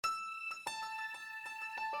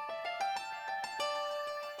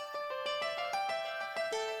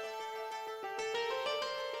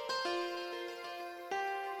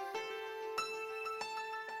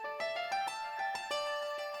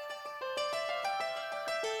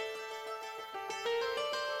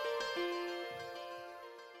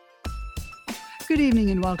Good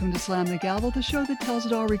evening and welcome to Slam the Gavel, the show that tells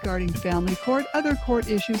it all regarding family court, other court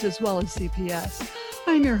issues, as well as CPS.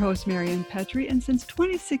 I'm your host, Marianne Petrie, and since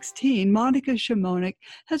 2016, Monica Shimonik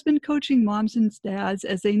has been coaching moms and dads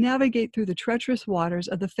as they navigate through the treacherous waters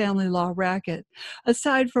of the family law racket.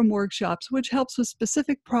 Aside from workshops, which helps with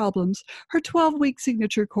specific problems, her 12-week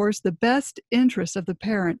signature course, The Best Interest of the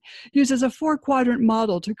Parent, uses a 4-quadrant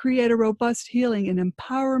model to create a robust healing and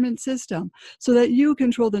empowerment system so that you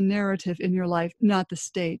control the narrative in your life, not the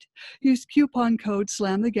state. Use coupon code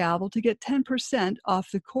SLAMTHEGAVEL to get 10% off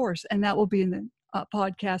the course, and that will be in the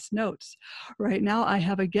podcast notes. Right now, I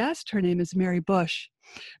have a guest. Her name is Mary Bush.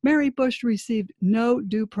 Mary Bush received no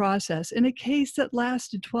due process in a case that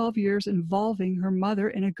lasted 12 years involving her mother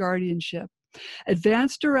in a guardianship.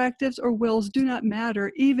 Advance directives or wills do not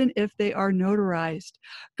matter even if they are notarized.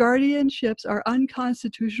 Guardianships are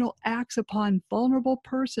unconstitutional acts upon vulnerable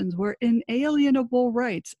persons where inalienable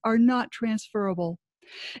rights are not transferable.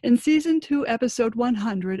 In Season 2, Episode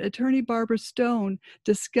 100, attorney Barbara Stone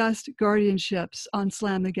discussed guardianships on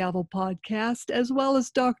Slam the Gavel podcast, as well as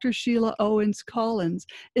Dr. Sheila Owens Collins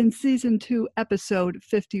in Season 2, Episode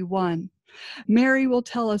 51. Mary will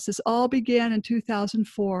tell us this all began in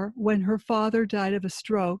 2004 when her father died of a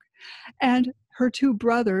stroke and her 2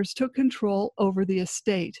 brothers took control over the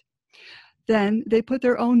estate. Then they put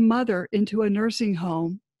their own mother into a nursing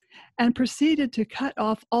home and proceeded to cut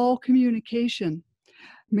off all communication.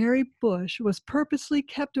 Mary Bush was purposely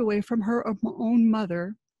kept away from her own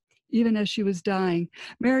mother, even as she was dying.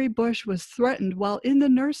 Mary Bush was threatened while in the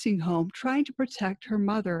nursing home trying to protect her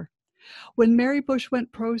mother. When Mary Bush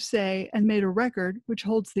went pro se and made a record, which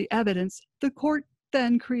holds the evidence, the court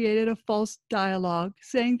then created a false dialogue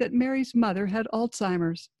saying that Mary's mother had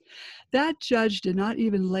Alzheimer's. That judge did not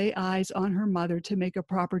even lay eyes on her mother to make a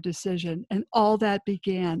proper decision, and all that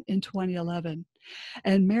began in 2011.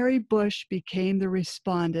 And Mary Bush became the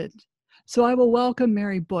respondent. So I will welcome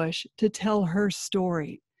Mary Bush to tell her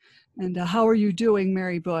story. And how are you doing,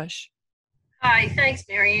 Mary Bush? Hi, thanks,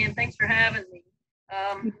 Marianne. Thanks for having me.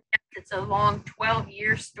 It's a long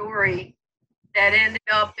 12-year story that ended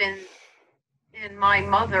up in my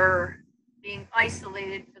mother being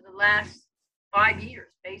isolated for the last 5 years,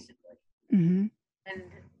 basically. Mm-hmm. And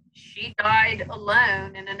she died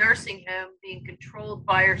alone in a nursing home being controlled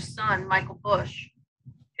by her son, Michael Bush,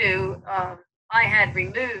 who I had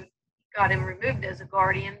removed, got him removed as a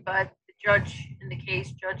guardian, but the judge in the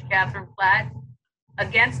case, Judge Catherine Platt,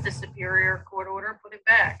 against the Superior Court order, put it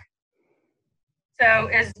back. So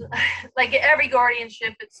as like every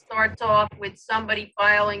guardianship, it starts off with somebody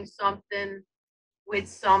filing something with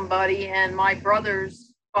somebody, and my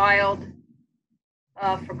brothers filed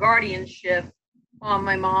for guardianship on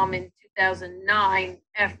my mom in 2009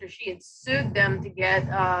 after she had sued them to get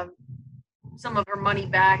some of her money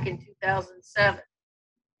back in 2007.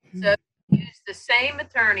 Mm-hmm. So he used the same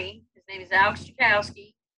attorney. His name is Alex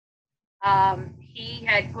Jakowski. He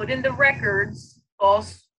had put in the records,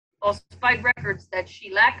 falsified records, that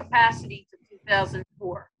she lacked capacity to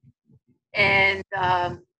 2004. And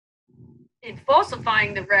in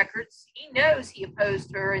falsifying the records, he knows he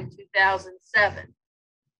opposed her in 2007.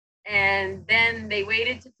 And then they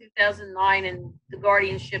waited to 2009 and the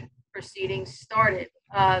guardianship proceedings started.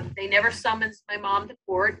 They never summoned my mom to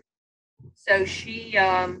court, so she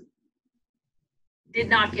did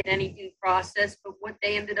not get any due process. But what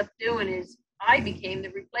they ended up doing is I became the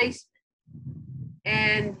replacement.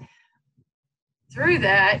 And through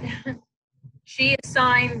that, she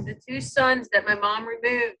assigned the 2 sons that my mom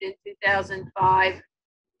removed in 2005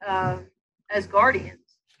 as guardians.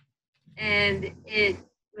 And it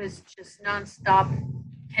was just nonstop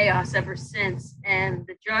chaos ever since. And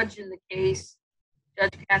the judge in the case,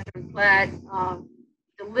 Judge Catherine Platt,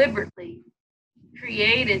 deliberately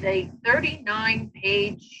created a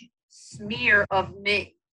 39-page smear of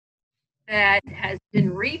me that has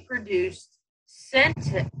been reproduced, sent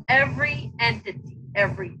to every entity,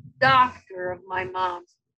 every doctor of my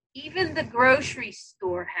mom's. Even the grocery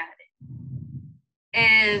store had it.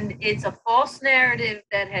 And it's a false narrative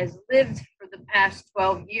that has lived for the past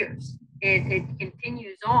 12 years. It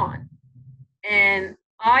continues on. And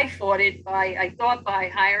I fought it by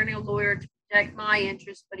hiring a lawyer to protect my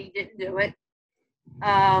interests, but he didn't do it.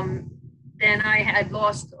 Then I had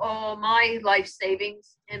lost all my life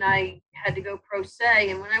savings and I had to go pro se.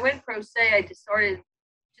 And when I went pro se, I just started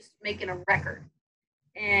making a record.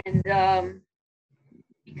 And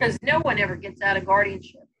because no one ever gets out of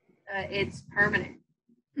guardianship, it's permanent.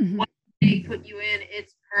 Mm-hmm. Once they put you in,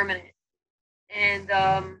 it's permanent. And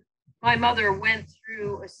my mother went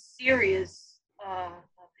through a series of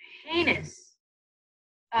heinous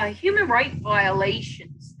human rights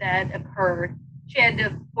violations that occurred. She had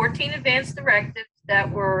the 14 advance directives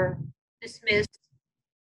that were dismissed.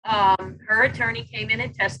 Her attorney came in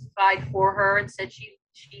and testified for her and said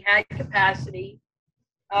she had capacity.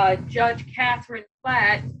 Judge Catherine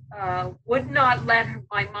Platt would not let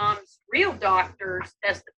my mom's real doctors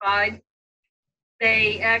testify.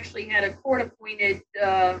 They actually had a court-appointed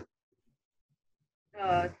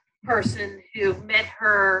person who met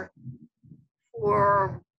her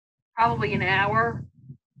for probably an hour,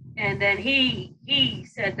 and then he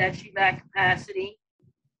said that she lacked capacity,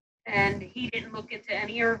 and he didn't look into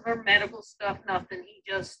any of her medical stuff, nothing. He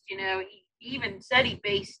just, he even said he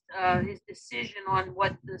based his decision on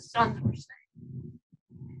what the sons were saying.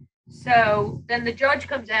 So then the judge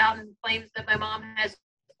comes out and claims that my mom has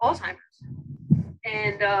Alzheimer's,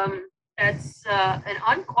 and that's an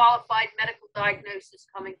unqualified medical diagnosis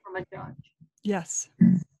coming from a judge. Yes.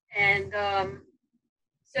 And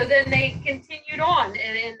so then they continued on,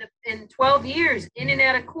 and in 12 years, in and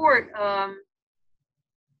out of court,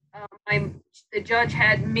 the judge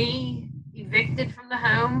had me evicted from the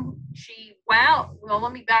home. Well,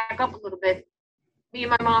 let me back up a little bit. Me and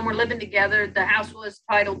my mom were living together. The house was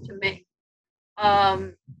titled to me.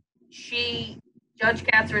 Judge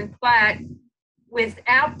Catherine Platt,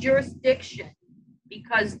 without jurisdiction,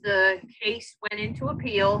 because the case went into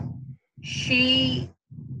appeal, she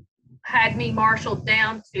had me marshaled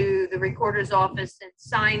down to the recorder's office and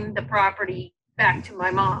signed the property back to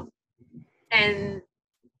my mom. And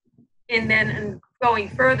then going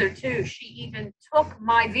further too, she even took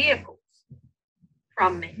my vehicles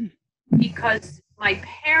from me because my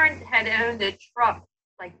parent had owned a truck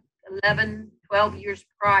like 11, 12 years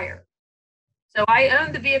prior. So I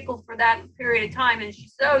owned the vehicle for that period of time, and she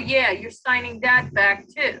said, oh yeah, you're signing that back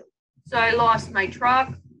too. So I lost my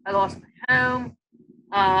truck, I lost my home.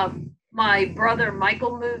 My brother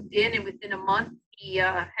Michael moved in, and within a month he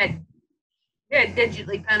had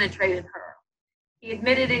digitally penetrated her. He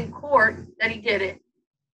admitted in court that he did it,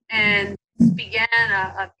 and began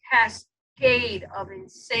a cascade of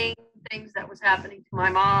insane things that was happening to my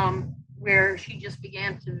mom, where she just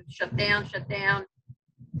began to shut down.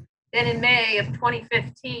 Then in May of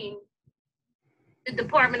 2015, the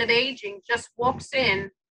Department of Aging just walks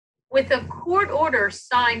in with a court order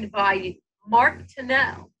signed by Mark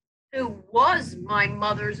Tennell, who was my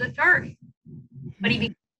mother's attorney, but he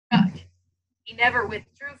became a judge. He never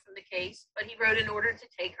withdrew from the case, but he wrote an order to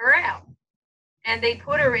take her out. And they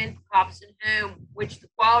put her in Copson Home, which the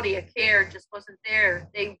quality of care just wasn't there.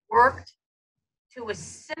 They worked to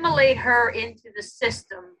assimilate her into the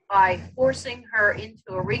system by forcing her into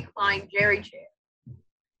a reclined jerry chair.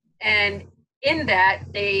 And in that,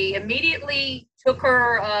 they immediately took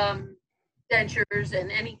her dentures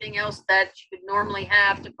and anything else that she would normally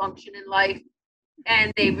have to function in life,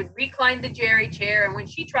 and they would recline the jerry chair. And when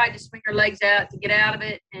she tried to swing her legs out to get out of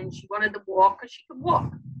it, and she wanted to walk because she could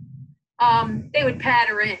walk, they would pat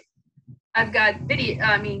her in. I've got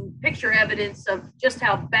picture evidence of just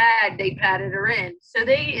how bad they patted her in. So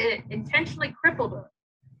they intentionally crippled her.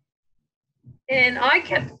 And I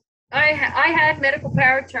had medical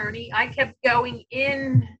power attorney. I kept going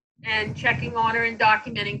in and checking on her and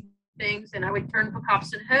documenting things. And I would turn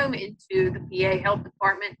Copson Home into the PA Health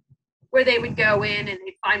Department, where they would go in and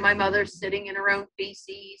they'd find my mother sitting in her own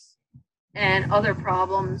feces and other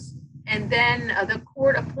problems. And then the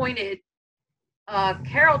court appointed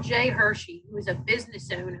Carol J. Hershey, who is a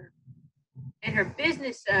business owner. And her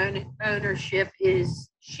business ownership is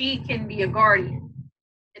she can be a guardian.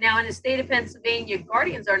 And now in the state of Pennsylvania,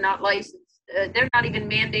 guardians are not licensed. They're not even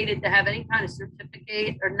mandated to have any kind of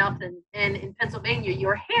certificate or nothing. And in Pennsylvania,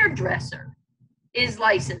 your hairdresser is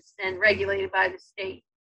licensed and regulated by the state.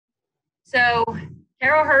 So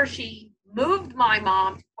Carol Hershey moved my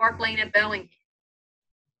mom to Park Lane at Bellingham.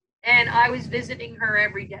 And I was visiting her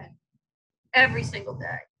every single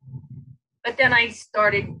day. But then I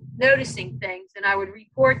started noticing things, and I would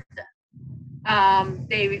report them.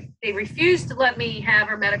 They refused to let me have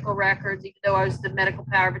her medical records, even though I was the medical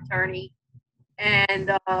power of attorney.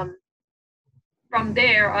 And from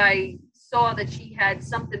there, I saw that she had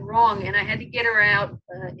something wrong, and I had to get her out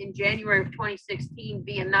in January of 2016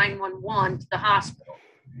 via 911 to the hospital.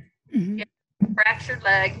 Mm-hmm. She had a fractured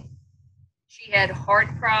leg. She had heart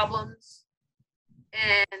problems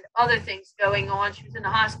and other things going on. She was in the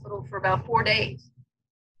hospital for about 4 days.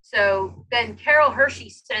 So then Carol Hershey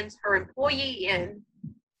sends her employee in,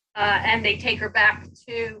 and they take her back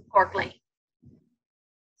to Park Lane.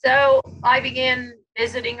 So I began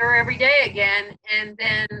visiting her every day again, and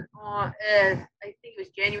then on, I think it was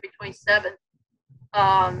January 27th,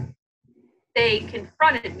 they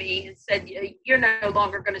confronted me and said, "You're no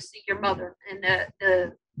longer going to see your mother." And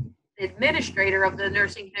the administrator of the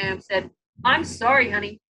nursing home said, "I'm sorry,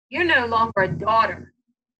 honey, you're no longer a daughter.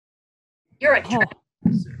 You're a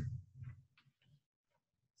trespasser."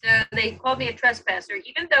 So they called me a trespasser,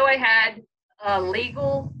 even though I had a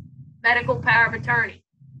legal medical power of attorney.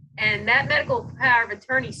 And that medical power of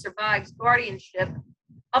attorney survives guardianship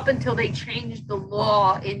up until they changed the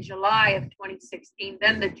law in July of 2016.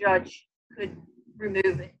 Then the judge could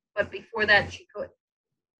remove it. But before that, she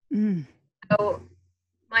couldn't. So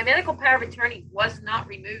my medical power of attorney was not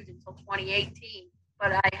removed until 2018,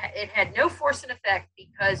 but it had no force and effect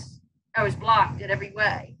because I was blocked in every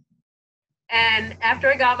way. And after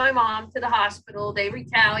I got my mom to the hospital, they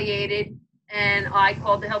retaliated, and I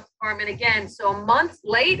called the health department again. So a month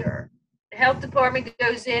later, the health department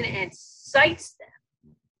goes in and cites them.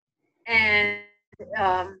 And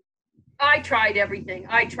I tried everything.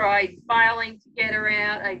 I tried filing to get her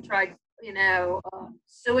out. I tried,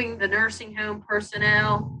 suing the nursing home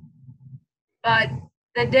personnel. But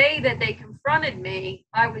the day that they confronted me,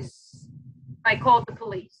 I called the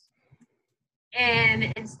police.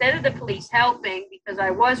 And instead of the police helping, because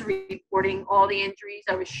I was reporting all the injuries,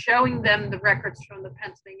 I was showing them the records from the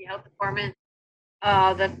Pennsylvania Health Department.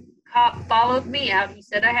 The cop followed me out. He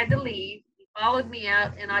said I had to leave. He followed me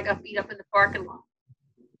out, and I got beat up in the parking lot.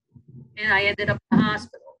 And I ended up in the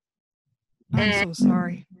hospital. I'm so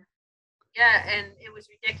sorry. Yeah, and it was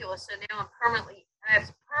ridiculous. So now I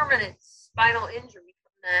have permanent spinal injury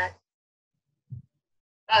from that.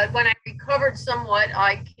 When I recovered somewhat,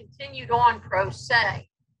 I continued on pro se.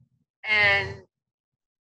 And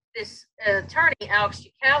this attorney, Alex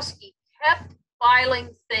Jakowski, kept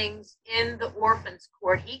filing things in the orphans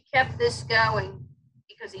court. He kept this going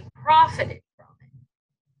because he profited from it.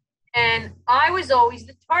 And I was always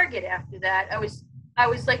the target after that. I was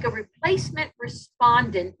like a replacement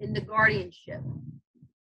respondent in the guardianship.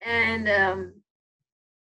 And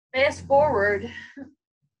fast forward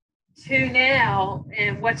to now,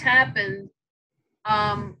 and what's happened,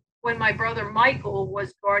 when my brother Michael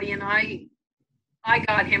was guardian, I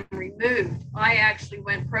got him removed. I actually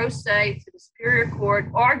went pro se to the Superior Court,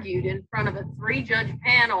 argued in front of a 3-judge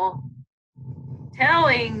panel,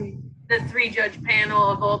 telling the 3-judge panel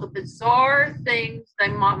of all the bizarre things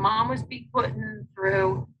that my mom was being put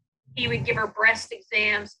through. He would give her breast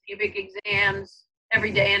exams, pubic exams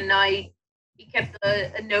every day and night. He kept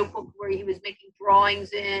a notebook where he was making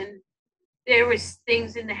drawings in. There was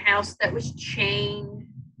things in the house that was chained.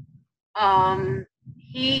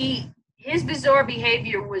 His bizarre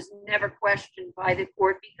behavior was never questioned by the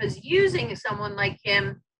court, because using someone like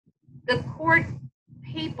him, the court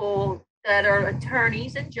people that are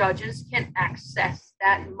attorneys and judges can access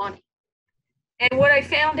that money. And what I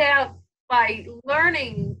found out by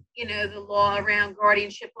learning, the law around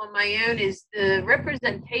guardianship on my own is the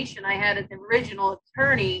representation I had at the original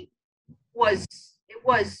attorney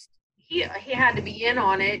he had to be in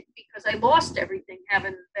on it, because I lost everything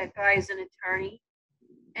having that guy as an attorney.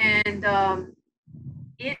 And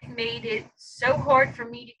it made it so hard for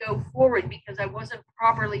me to go forward because I wasn't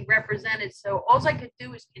properly represented. So all I could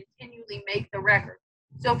do is continually make the record.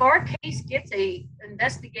 So if our case gets a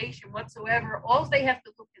investigation whatsoever, all they have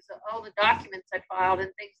to look is all the documents I filed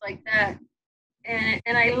and things like that.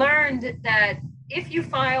 And I learned that if you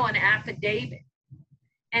file an affidavit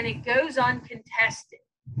and it goes uncontested,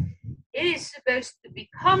 it is supposed to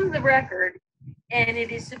become the record, and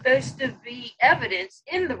it is supposed to be evidence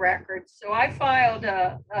in the record. So I filed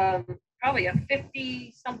probably a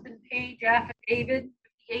 50-something page affidavit,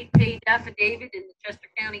 58-page affidavit in the Chester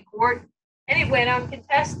County Court, and it went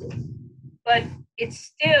uncontested. But it's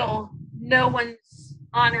still, no one's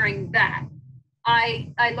honoring that.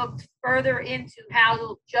 I looked further into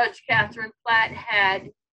how Judge Catherine Platt had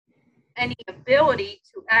any ability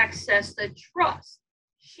to access the trust.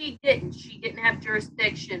 She didn't. She didn't have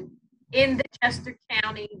jurisdiction. In the Chester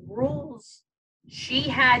County rules, she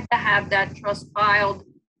had to have that trust filed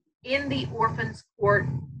in the orphans court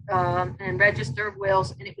and register of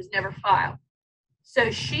wills, and it was never filed.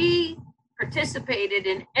 So she participated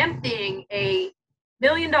in emptying a $1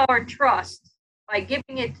 million trust by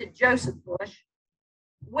giving it to Joseph Bush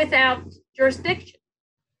without jurisdiction.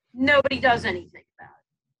 Nobody does anything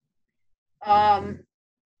about it.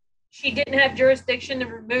 She didn't have jurisdiction to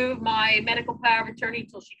remove my medical power of attorney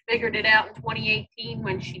until she figured it out in 2018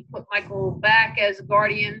 when she put Michael back as a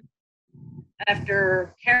guardian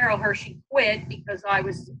after Carol Hershey quit, because I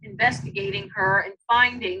was investigating her and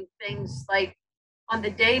finding things like on the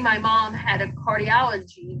day my mom had a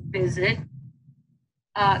cardiology visit,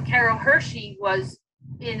 Carol Hershey was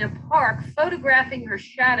in a park photographing her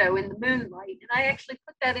shadow in the moonlight. And I actually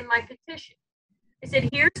put that in my petition. I said,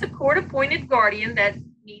 here's the court-appointed guardian that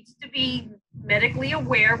needs to be medically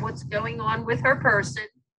aware of what's going on with her person.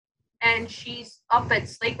 And she's up at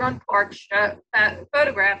Slate Run Park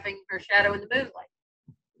photographing her shadow in the moonlight.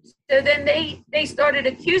 So then they started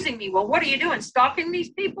accusing me. Well, what are you doing? Stalking these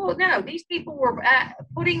people? No, these people were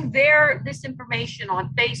putting this information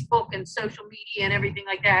on Facebook and social media and everything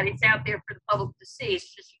like that. It's out there for the public to see. It's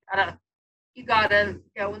just you gotta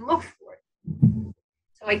go and look for it.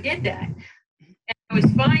 So I did that, and I was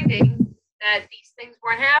finding that these things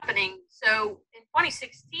weren't happening. So in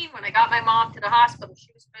 2016, when I got my mom to the hospital,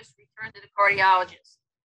 she was supposed to return to the cardiologist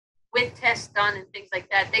with tests done and things like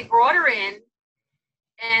that. They brought her in.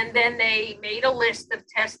 And then they made a list of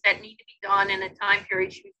tests that need to be done in a time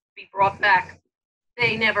period she would be brought back.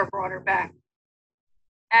 They never brought her back.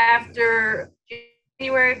 After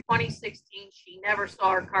January of 2016, she never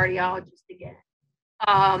saw her cardiologist again.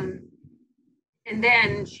 And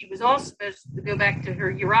then she was also supposed to go back to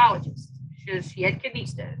her urologist because she had kidney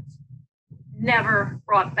stones. Never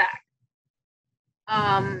brought back.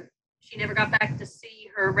 She never got back to see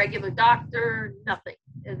her regular doctor, nothing.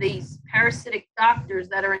 These parasitic doctors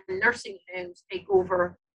that are in nursing homes take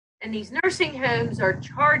over, and these nursing homes are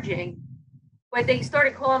charging what they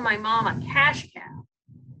started calling my mom a cash cow.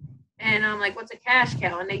 And I'm like, what's a cash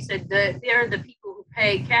cow? And they said they're the people who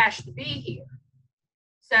pay cash to be here.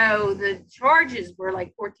 So the charges were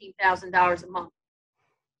like $14,000 a month.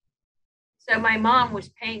 So my mom was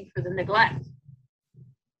paying for the neglect.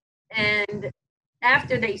 And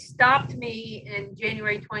after they stopped me in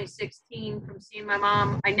January 2016 from seeing my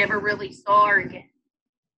mom, I never really saw her again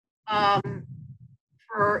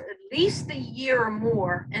for at least a year or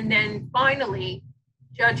more. And then finally,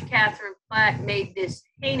 Judge Catherine Platt made this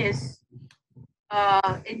heinous,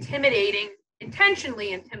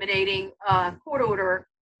 intentionally intimidating court order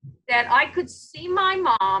that I could see my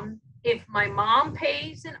mom if my mom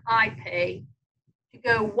pays and I pay to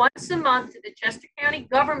go once a month to the Chester County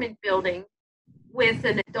Government Building with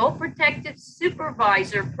an adult protective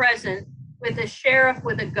supervisor present with a sheriff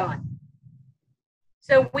with a gun.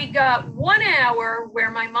 So we got 1 hour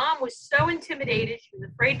where my mom was so intimidated, she was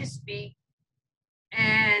afraid to speak,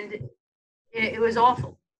 and it was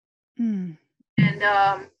awful. And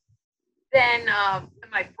then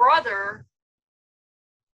my brother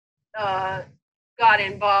got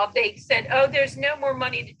involved. They said, oh, there's no more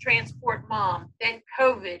money to transport mom. Then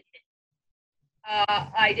COVID hit.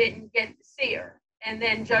 I didn't get to see her. And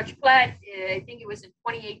then Judge Platt, I think it was in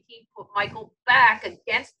 2018, put Michael back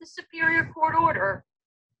against the Superior Court order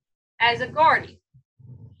as a guardian.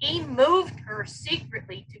 He moved her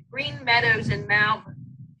secretly to Green Meadows in Malvern.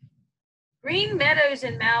 Green Meadows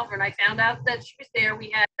in Malvern, I found out that she was there.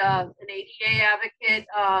 We had an ADA advocate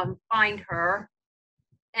find her.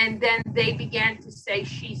 And then they began to say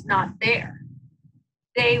she's not there.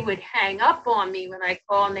 They would hang up on me when I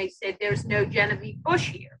call and they said, there's no Genevieve Bush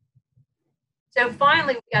here. So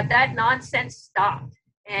finally, we got that nonsense stopped.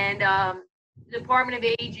 And the Department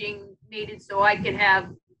of Aging made it so I could have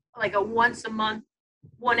like a once a month,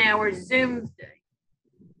 1 hour Zoom thing.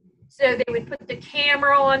 So they would put the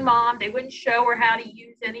camera on mom. They wouldn't show her how to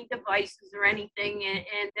use any devices or anything.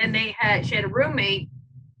 And then she had a roommate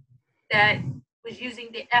that was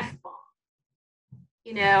using the F-bomb.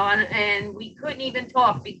 You know, and we couldn't even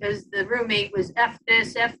talk because the roommate was F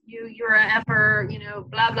this, F you, you're a F-er, you know,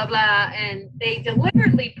 blah, blah, blah. And they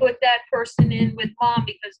deliberately put that person in with mom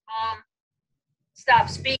because mom stopped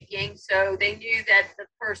speaking. So they knew that the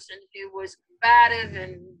person who was combative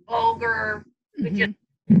and vulgar would just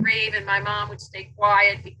rave and my mom would stay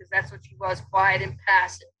quiet because that's what she was, quiet and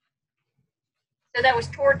passive. So that was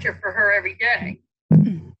torture for her every day.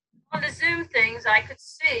 On the Zoom things, I could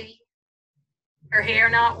see her hair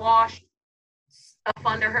not washed, stuff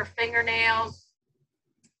under her fingernails,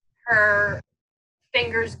 her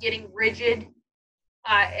fingers getting rigid,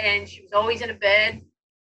 and she was always in a bed,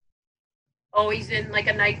 always in like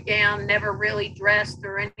a nightgown, never really dressed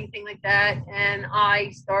or anything like that. And I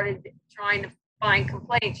started trying to find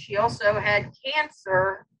complaints. She also had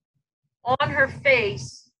cancer on her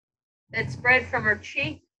face that spread from her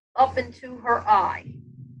cheek up into her eye,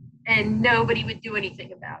 and nobody would do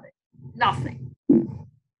anything about it. Nothing.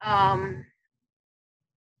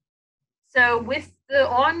 So with the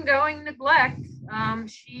ongoing neglect,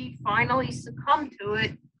 she finally succumbed to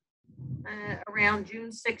it around June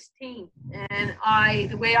 16th. And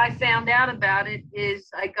the way I found out about it is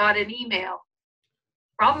I got an email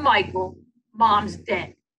from Michael, mom's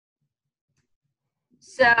dead.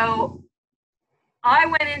 So I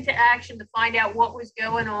went into action to find out what was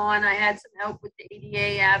going on. I had some help with the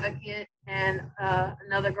ADA advocate and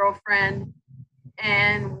another girlfriend.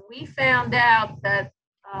 And we found out that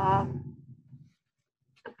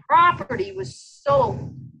property was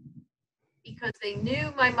sold because they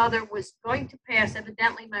knew my mother was going to pass.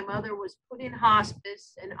 Evidently, my mother was put in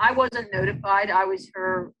hospice, and I wasn't notified. I was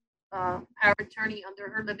her power attorney under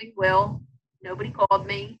her living will. Nobody called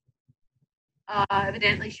me.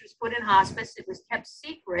 Evidently, she was put in hospice. It was kept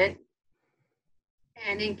secret.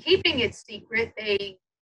 And in keeping it secret,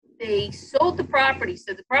 they sold the property.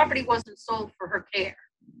 So the property wasn't sold for her care.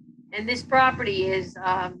 And this property is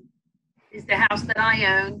the house that I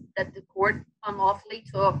own that the court unlawfully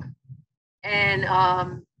took. And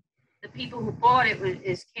the people who bought it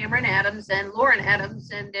is Cameron Adams and Lauren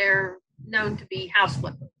Adams, and they're known to be house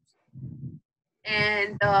flippers.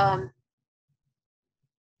 And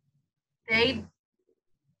they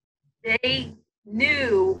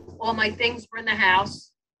knew all my things were in the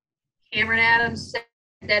house. Cameron Adams said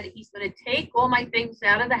that he's going to take all my things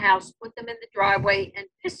out of the house, put them in the driveway, and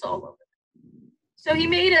piss all over them. So he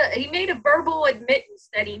made a verbal admittance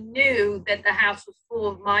that he knew that the house was full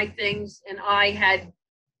of my things, and I had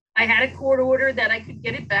a court order that I could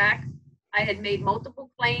get it back. I had made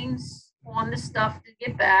multiple claims on the stuff to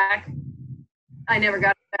get back. I never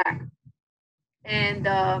got it back.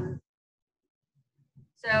 And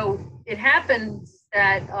so it happens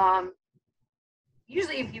that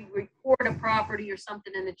usually if you record a property or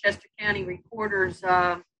something in the Chester County Recorder's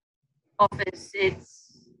office, it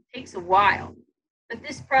takes a while. But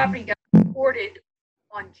this property got recorded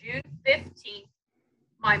on June 15th.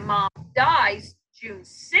 My mom dies June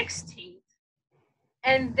 16th.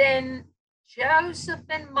 And then Joseph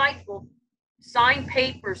and Michael signed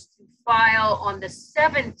papers to file on the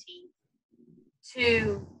 17th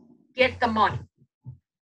to get the money.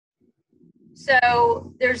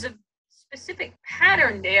 So there's a specific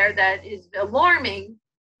pattern there that is alarming,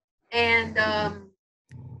 and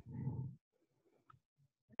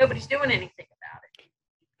nobody's doing anything about it.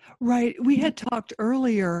 Right. We had talked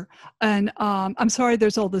earlier, and I'm sorry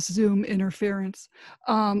there's all this Zoom interference,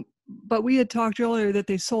 but we had talked earlier that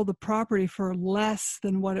they sold the property for less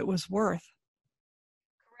than what it was worth.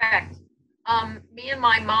 Correct. Me and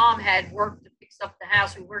my mom had worked to fix up the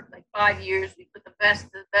house. We worked like 5 years. We put the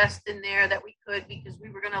best in there that we could because we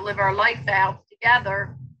were going to live our life out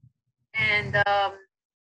together. And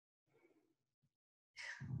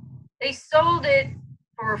they sold it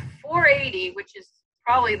for $480, which is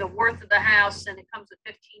probably the worth of the house, and it comes with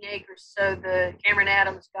 15 acres. So the Cameron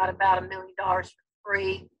Adams got about $1 million for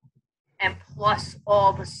free, and plus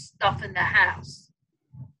all the stuff in the house.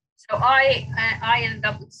 So I ended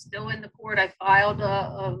up still in the court. I filed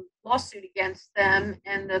a lawsuit against them,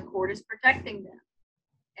 and the court is protecting them.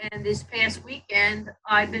 And this past weekend,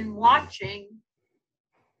 I've been watching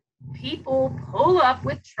people pull up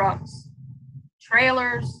with trucks,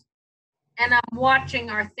 trailers, and I'm watching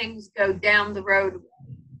our things go down the roadway.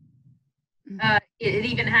 It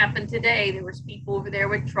even happened today. There was people over there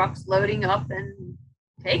with trucks loading up and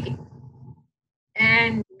taking.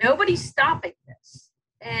 And nobody's stopping this.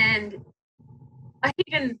 And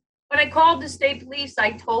when I called the state police,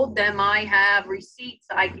 I told them I have receipts.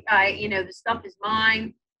 The stuff is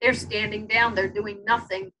mine. They're standing down. They're doing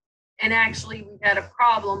nothing. And actually, we've had a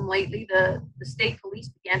problem lately. The state police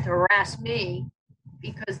began to harass me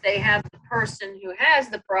because they have the person who has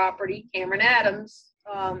the property, Cameron Adams,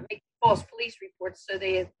 make false police reports. So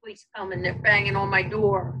the police come and they're banging on my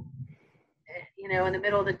door. In the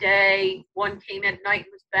middle of the day. One came at night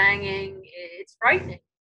and was banging. It's frightening.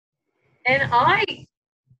 And I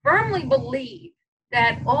firmly believe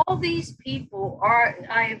that all these people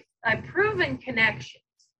I've proven connections.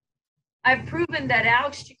 I've proven that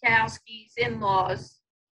Alex Chakowski's in-laws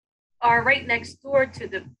are right next door to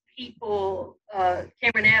the people,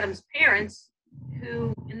 Cameron Adams' parents,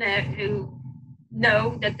 who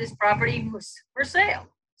know that this property was for sale.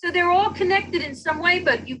 So they're all connected in some way,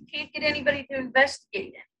 but you can't get anybody to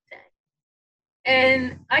investigate anything.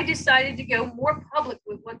 And I decided to go more public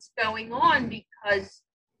with what's going on because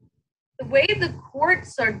the way the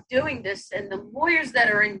courts are doing this and the lawyers that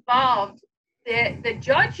are involved, the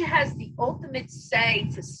judge has the ultimate say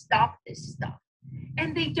to stop this stuff.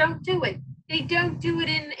 And they don't do it. They don't do it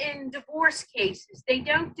in divorce cases. They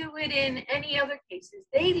don't do it in any other cases.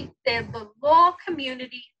 The law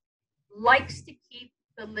community likes to keep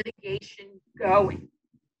the litigation going.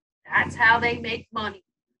 That's how they make money.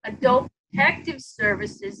 Adult Protective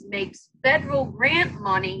Services makes federal grant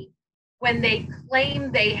money when they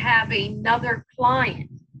claim they have another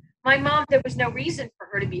client. My mom, there was no reason for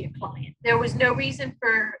her to be a client. There was no reason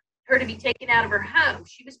for her to be taken out of her home.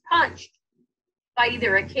 She was punched by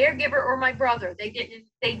either a caregiver or my brother. They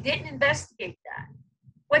didn't investigate that.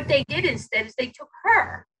 What they did instead is they took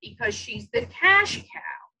her because she's the cash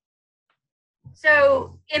cow.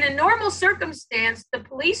 So in a normal circumstance, the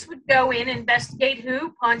police would go in and investigate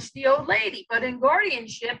who punched the old lady. But in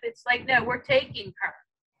guardianship, it's like, no, we're taking her.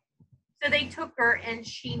 So they took her and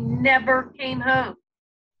she never came home.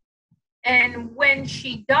 And when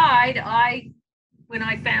she died, when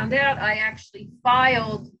I found out, I actually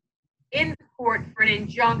filed in court for an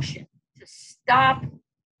injunction to stop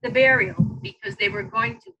the burial because they were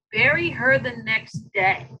going to bury her the next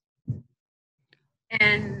day.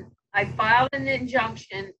 And I filed an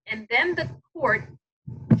injunction, and then the court,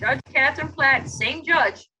 Judge Catherine Platt, same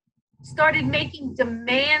judge, started making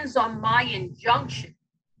demands on my injunction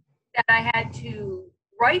that I had to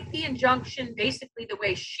write the injunction basically the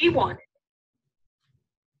way she wanted it.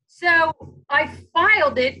 So I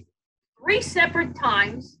filed it 3 separate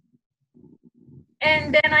times,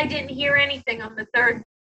 and then I didn't hear anything on the third.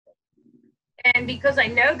 And because I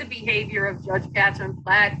know the behavior of Judge Catherine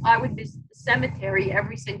Platt, I would visit the cemetery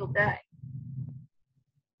every single day.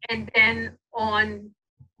 And then on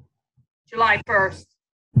July 1st,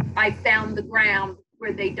 I found the ground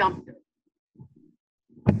where they dumped her.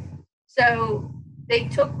 So they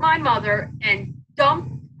took my mother and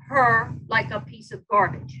dumped her like a piece of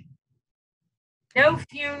garbage. No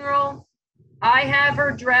funeral. I have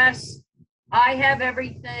her dress. I have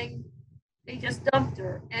everything. They just dumped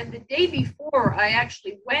her. And the day before, I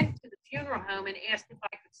actually went to the funeral home and asked if I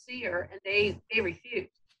could see her, and they refused.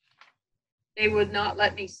 They would not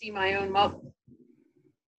let me see my own mother.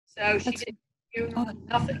 So she didn't funeral,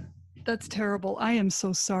 nothing. That's terrible. I am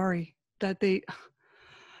so sorry that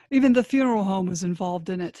even the funeral home was involved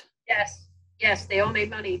in it. Yes, they all made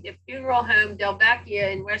money. The funeral home, Del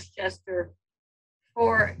Vecchia in Westchester,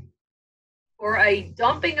 for a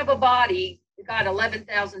dumping of a body, got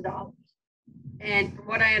 $11,000. And from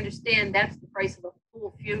what I understand, that's the price of a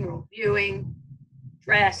full funeral, viewing,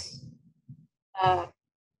 dress,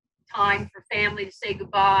 time for family to say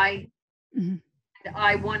goodbye. Mm-hmm. And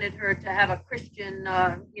I wanted her to have a Christian,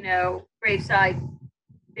 graveside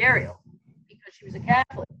burial because she was a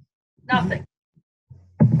Catholic. Nothing.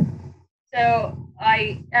 So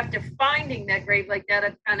after finding that grave like that,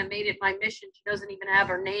 I've kind of made it my mission. She doesn't even have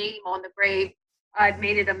her name on the grave. I've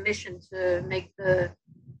made it a mission to make the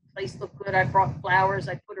place look good. I brought flowers.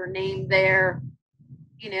 I put her name there.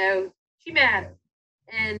 She mattered.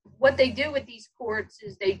 And what they do with these courts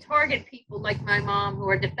is they target people like my mom who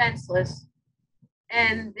are defenseless,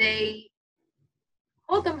 and they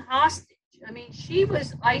hold them hostage. I mean, she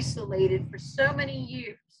was isolated for so many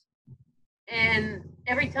years. And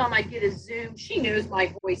every time I get a Zoom, she knows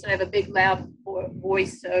my voice. I have a big, loud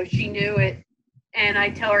voice, so she knew it. And I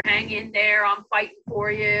tell her, hang in there, I'm fighting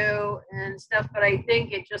for you and stuff. But I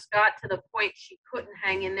think it just got to the point she couldn't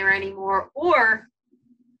hang in there anymore. Or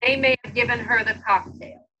they may have given her the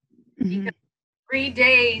cocktail. Mm-hmm. Because 3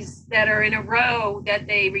 days that are in a row that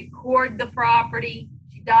they record the property,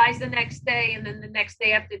 she dies the next day. And then the next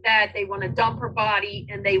day after that, they want to dump her body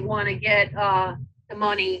and they want to get the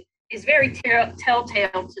money. Is very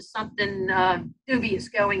telltale to something dubious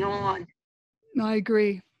going on. I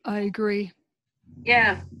agree.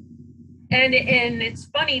 Yeah. And it's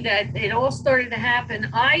funny that it all started to happen.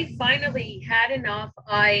 I finally had enough.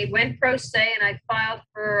 I went pro se and I filed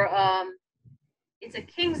for, it's a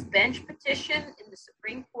King's Bench petition in the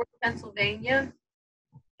Supreme Court of Pennsylvania.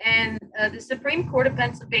 And the Supreme Court of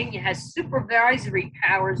Pennsylvania has supervisory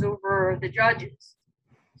powers over the judges.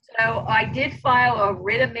 So I did file a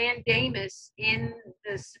writ of mandamus in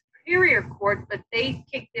the Superior Court, but they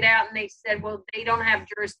kicked it out and they said, well, they don't have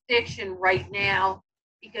jurisdiction right now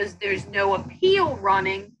because there's no appeal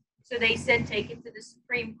running. So they said, take it to the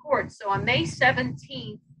Supreme Court. So on May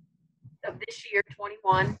 17th of this year,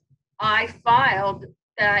 21, I filed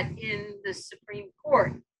that in the Supreme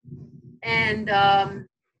Court. And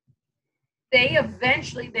they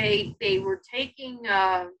eventually, they were taking,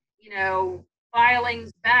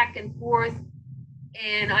 filings back and forth,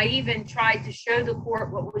 and I even tried to show the court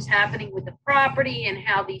what was happening with the property and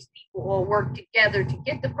how these people all work together to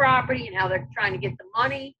get the property and how they're trying to get the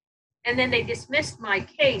money, and then they dismissed my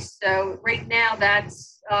case. So right now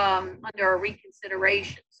that's under a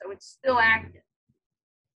reconsideration, so it's still active.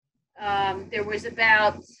 There was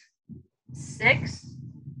about 6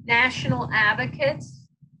 national advocates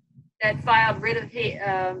that filed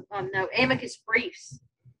amicus briefs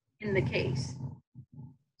in the case.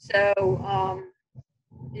 So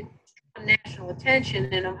it's drawn national attention,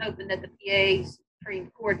 and I'm hoping that the PA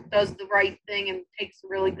Supreme Court does the right thing and takes a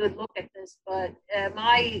really good look at this. But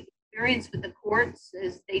my experience with the courts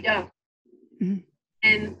is they don't. Mm-hmm.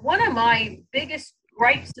 And one of my biggest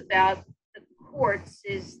gripes about the courts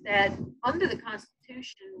is that under the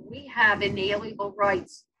Constitution, we have inalienable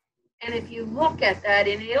rights. And if you look at that,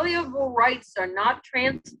 inalienable rights are not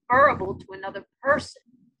transferable to another person.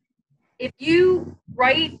 If you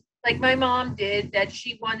write, like my mom did, that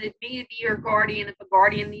she wanted me to be her guardian if a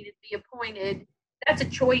guardian needed to be appointed, that's a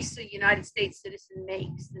choice a United States citizen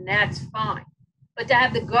makes, and that's fine. But to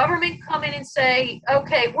have the government come in and say,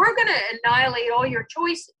 okay, we're going to annihilate all your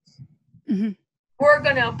choices. Mm-hmm. We're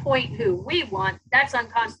going to appoint who we want, that's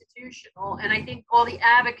unconstitutional. And I think all the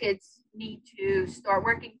advocates need to start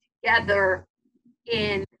working together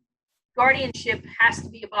in guardianship has to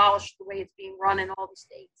be abolished the way it's being run in all the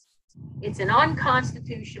states. It's an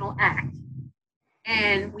unconstitutional act.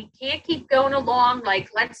 And we can't keep going along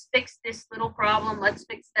like, let's fix this little problem, let's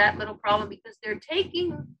fix that little problem, because they're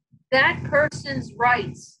taking that person's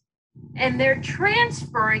rights and they're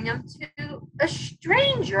transferring them to a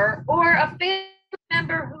stranger or a family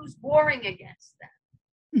member who's warring against them.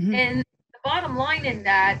 Mm-hmm. And the bottom line in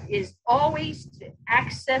that is always to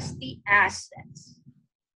access the assets.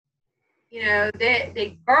 You know,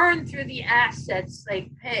 they burn through the assets, like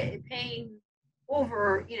paying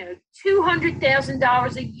over,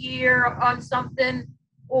 $200,000 a year on something,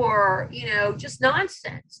 or, just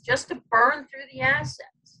nonsense, just to burn through the assets.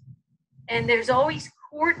 And there's always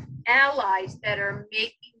court allies that are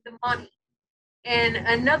making the money. And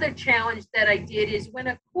another challenge that I did is when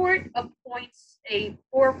a court appoints a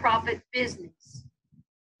for-profit business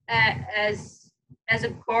as a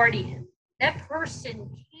guardian, that person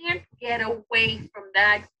can't get away from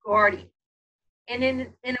that guardian. And in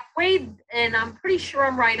a way, and I'm pretty sure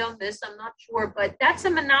I'm right on this, I'm not sure, but that's a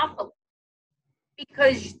monopoly.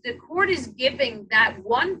 Because the court is giving that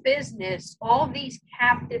one business all these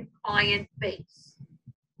captive client base.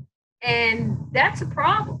 And that's a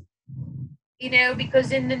problem.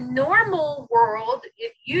 Because in the normal world,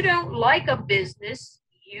 if you don't like a business,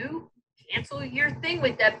 you cancel your thing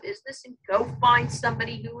with that business and go find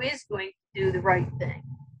somebody who is going to do the right thing.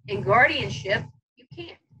 In guardianship, you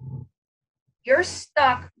can't. You're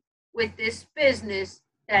stuck with this business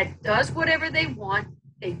that does whatever they want.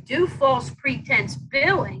 They do false pretense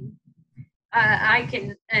billing.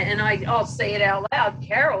 I'll say it out loud.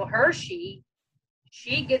 Carol Hershey,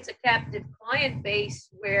 she gets a captive client base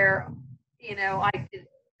where,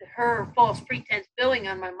 her false pretense billing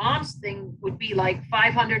on my mom's thing would be like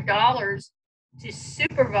 $500 to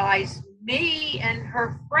supervise me and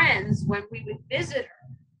her friends when we would visit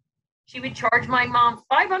her. She would charge my mom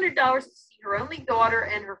 $500 to see her only daughter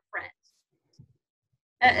and her friends.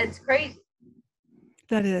 It's crazy.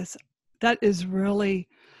 That is really,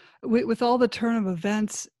 with all the turn of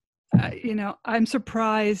events, I'm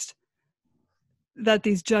surprised that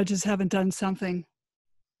these judges haven't done something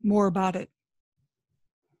more about it.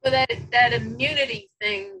 Well, that immunity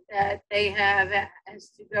thing that they have has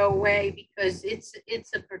to go away, because it's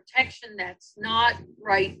a protection that's not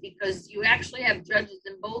right, because you actually have judges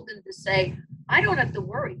emboldened to say, I don't have to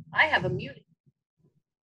worry, I have immunity.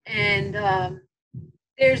 And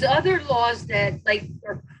there's other laws that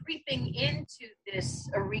are creeping into this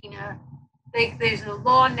arena. There's a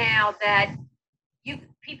law now that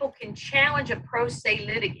people can challenge a pro se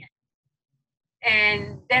litigant.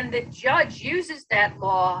 And then the judge uses that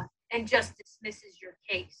law and just dismisses your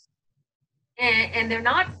case. And they're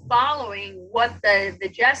not following what the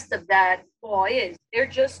gist of that law is. They're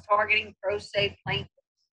just targeting pro se plaintiffs.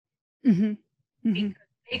 Mm-hmm. Mm-hmm. Because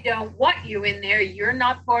they don't want you in there. You're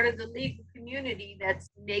not part of the legal community that's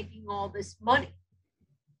making all this money.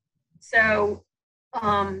 So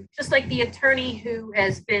just like the attorney who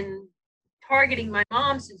has been targeting my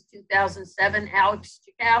mom since 2007, Alex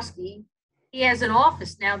Chakowski, he has an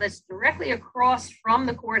office now that's directly across from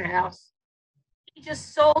the courthouse. He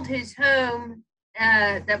just sold his home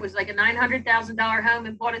that was like a $900,000 home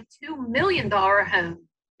and bought a $2 million home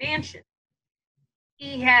mansion.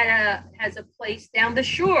 He has a place down the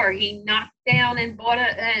shore. He knocked down and bought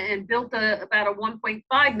and built about a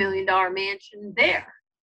 $1.5 million mansion there.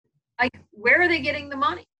 Like, where are they getting the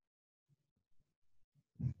money?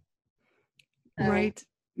 Right.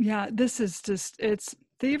 Yeah, this is it's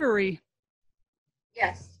thievery.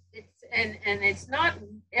 Yes, and it's not,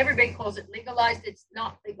 everybody calls it legalized. It's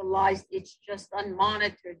not legalized. It's just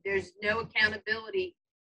unmonitored. There's no accountability.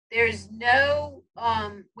 There's no,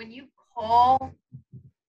 when you call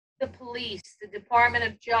the police, the Department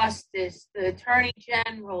of Justice, the Attorney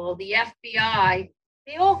General, the FBI,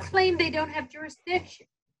 they all claim they don't have jurisdiction.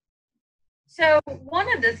 So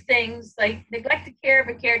one of the things, like neglected care of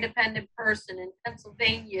a care-dependent person in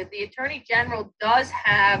Pennsylvania, the Attorney General does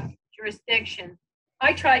have jurisdiction.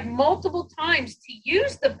 I tried multiple times to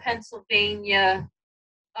use the Pennsylvania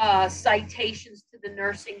citations to the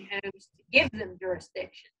nursing homes to give them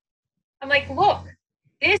jurisdiction. I'm like, look,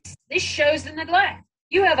 This shows the neglect.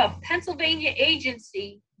 You have a Pennsylvania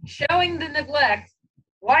agency showing the neglect.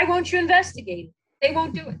 Why won't you investigate it? They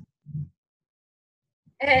won't do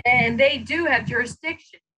it. And they do have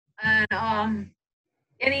jurisdiction. And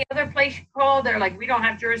any other place you call, they're like, we don't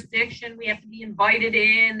have jurisdiction. We have to be invited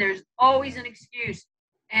in. There's always an excuse.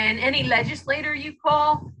 And any legislator you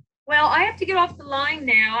call, well, I have to get off the line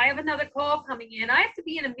now. I have another call coming in. I have to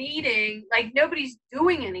be in a meeting. Like, nobody's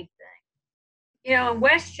doing anything. You know, in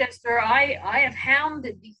Westchester, I have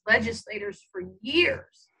hounded these legislators for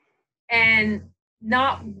years, and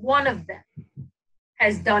not one of them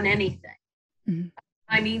has done anything. Mm-hmm.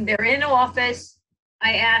 I mean, they're in office.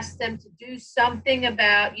 I asked them to do something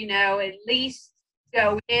about, you know, at least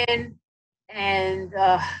go in and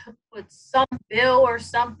put some bill or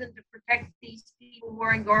something to protect these people who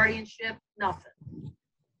are in guardianship. Nothing.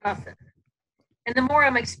 And the more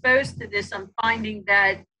I'm exposed to this, I'm finding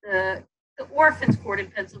that the orphans court in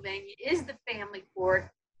Pennsylvania is the family court,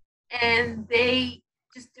 and they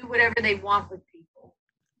just do whatever they want with people.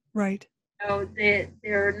 Right. So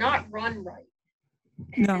they're not run right.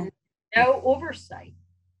 No. No oversight.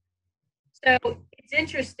 So it's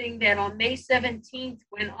interesting that on May 17th,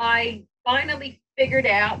 when I finally figured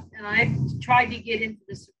out, and I tried to get into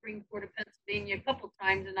the Supreme Court of Pennsylvania a couple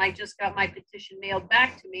times, and I just got my petition mailed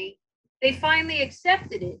back to me, they finally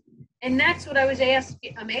accepted it. And that's what I was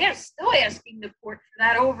asking. Still asking the court for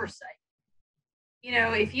that oversight. You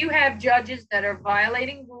know, if you have judges that are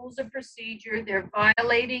violating rules of procedure, they're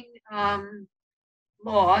violating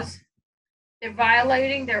laws, they're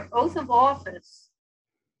violating their oath of office,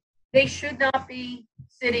 they should not be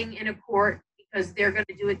sitting in a court, because they're going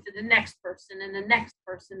to do it to the next person and the next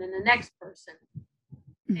person and the next person.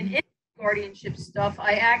 Mm-hmm. And in guardianship stuff,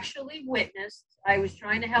 I actually witnessed. I was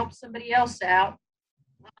trying to help somebody else out,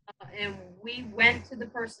 and we went to the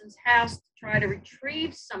person's house to try to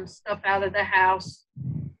retrieve some stuff out of the house.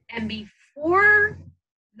 And before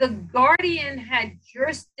the guardian had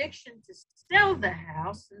jurisdiction to sell the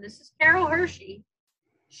house, and this is Carol Hershey,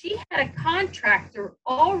 she had a contractor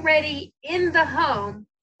already in the home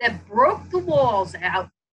that broke the walls out,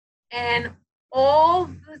 and all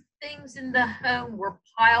the things in the home were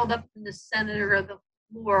piled up in the center of the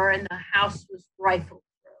floor, and the house was rifled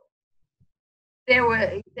through. There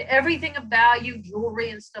were everything of value, jewelry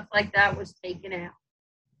and stuff like that, was taken out.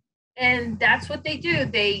 And that's what they do.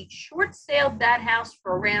 They short saled that house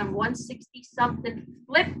for around 160 something,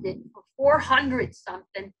 flipped it for 400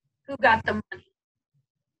 something. Who got the money?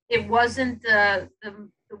 It wasn't the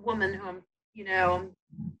woman who I'm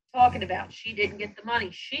talking about. She didn't get the money.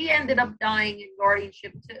 She ended up dying in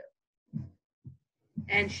guardianship too,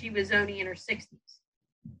 and she was only in her 60s.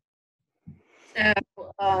 So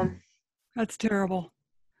that's terrible.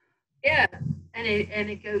 Yeah, and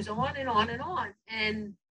it goes on and on and on.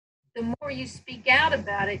 And the more you speak out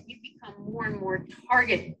about it, you become more and more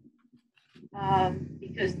targeted,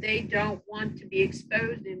 because they don't want to be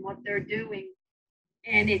exposed in what they're doing.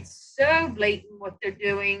 And it's so blatant what they're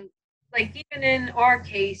doing. Like, even in our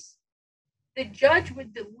case, the judge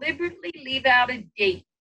would deliberately leave out a date.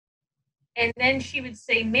 And then she would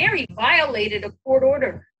say, Mary violated a court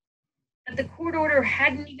order. And the court order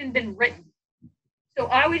hadn't even been written. So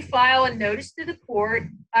I would file a notice to the court.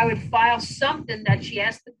 I would file something that she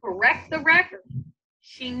has to correct the record.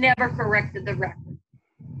 She never corrected the record.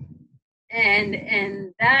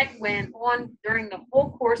 And that went on during the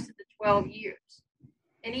whole course of the 12 years.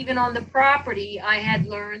 And even on the property, I had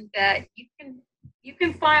learned that you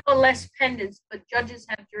can file a less pendants, but judges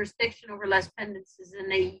have jurisdiction over less pendances,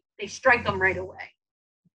 and they strike them right away.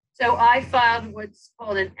 So I filed what's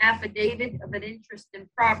called an affidavit of an interest in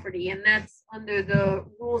property, and that's under the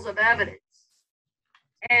rules of evidence.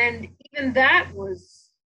 And even that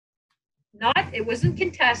was it wasn't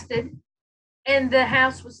contested, and the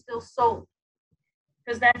house was still sold,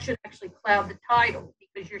 because that should actually cloud the title,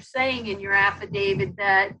 because you're saying in your affidavit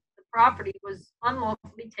that the property was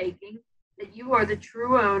unlawfully taken, that you are the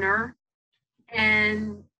true owner,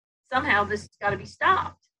 and somehow this has got to be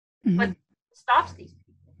stopped. Mm-hmm. But it stops these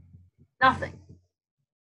people. Nothing.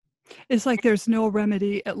 It's like there's no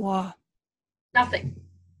remedy at law. Nothing.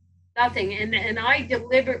 And I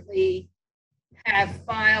deliberately have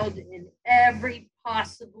filed in every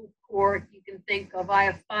possible court you can think of. I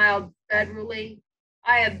have filed federally.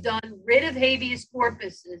 I have done writ of habeas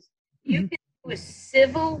corpuses. You can do a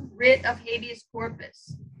civil writ of habeas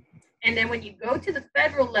corpus. And then when you go to the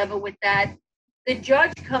federal level with that, the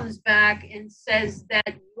judge comes back and says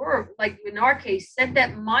that you're, like in our case, said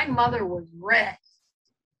that my mother was res.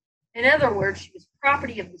 In other words, she was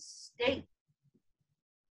property of the state.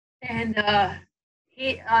 And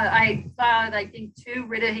I filed, I think, 2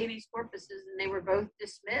 writ of habeas corpuses, and they were both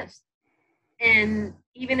dismissed. And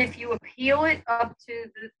even if you appeal it up to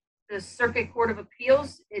the Circuit Court of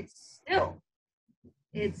Appeals, it's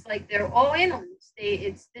like they're all in on this.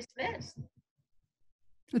 It's dismissed.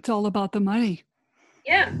 It's all about the money.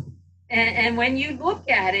 Yeah. And when you look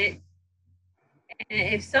at it,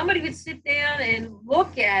 if somebody would sit down and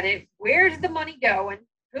look at it, where's the money going?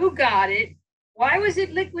 Who got it? Why was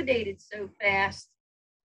it liquidated so fast?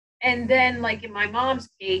 And then, like in my mom's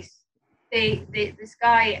case, this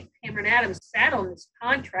guy, Cameron Adams, sat on this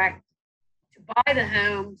contract to buy the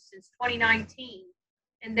home since 2019.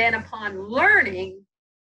 And then upon learning,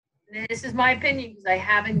 and this is my opinion because I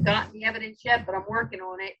haven't gotten the evidence yet, but I'm working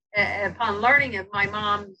on it. Upon learning of my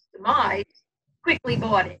mom's demise, quickly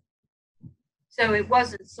bought it. So it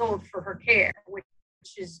wasn't sold for her care, which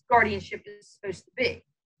is guardianship is supposed to be.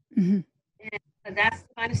 Mm-hmm. And that's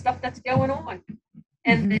the kind of stuff that's going on.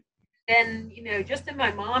 And then, just in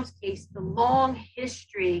my mom's case, the long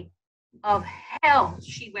history of hell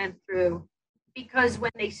she went through, because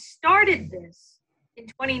when they started this in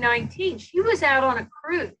 2019, she was out on a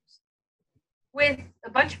cruise with a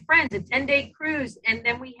bunch of friends, a 10-day cruise, and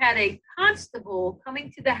then we had a constable coming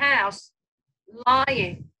to the house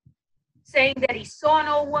lying, saying that he saw an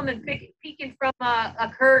old woman peeking from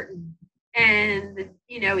a curtain, and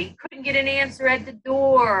he couldn't get an answer at the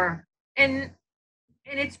door, and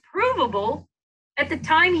it's provable at the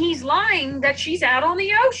time he's lying that she's out on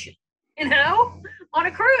the ocean, on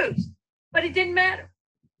a cruise. But it didn't matter.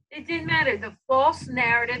 It didn't matter. The false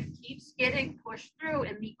narrative keeps getting pushed through,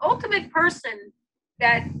 and the ultimate person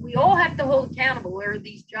that we all have to hold accountable are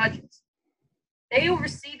these judges. They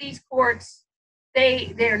oversee these courts.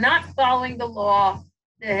 They're not following the law.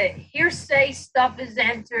 The hearsay stuff is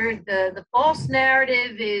entered. The false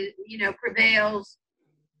narrative is, prevails.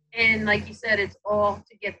 And like you said, it's all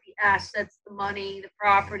to get the assets, the money, the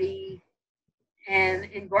property. And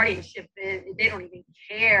in guardianship, they don't even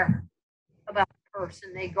care about the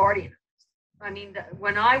person they guardianize. I mean,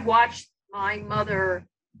 when I watched my mother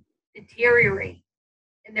deteriorate,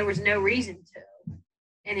 and there was no reason to,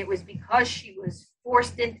 and it was because she was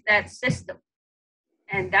forced into that system.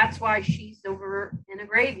 And that's why she's over in a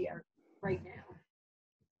graveyard right now.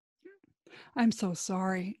 I'm so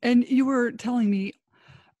sorry. And you were telling me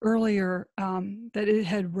earlier that it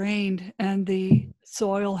had rained and the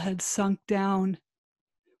soil had sunk down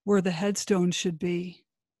where the headstone should be.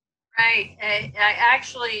 Right. I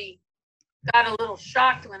actually got a little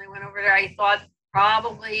shocked when I went over there. I thought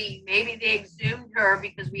maybe they exhumed her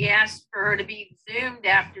because we asked for her to be exhumed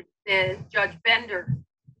after the Judge Bender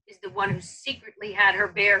is the one who secretly had her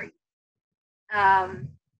buried.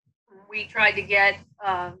 We tried to get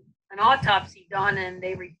an autopsy done and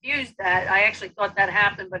they refused that. I actually thought that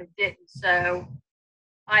happened, but it didn't. So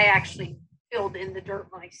I actually filled in the dirt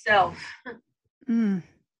myself. And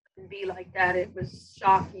be like that, it was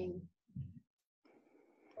shocking.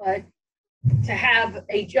 But to have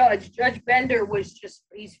a Judge Bender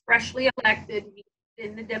he's freshly elected, he's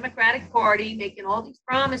in the Democratic Party, making all these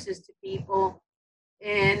promises to people.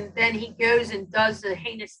 And then he goes and does a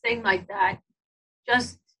heinous thing like that.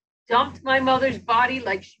 Just dumped my mother's body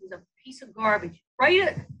like she was a piece of garbage.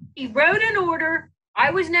 Right? He wrote an order. I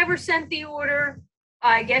was never sent the order.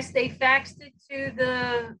 I guess they faxed it to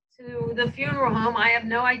the funeral home. I have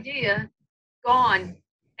no idea. Gone.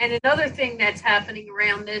 And another thing that's happening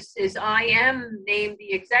around this is I am named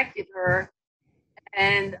the executor,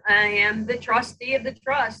 and I am the trustee of the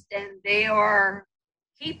trust, and they are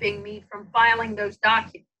keeping me from filing those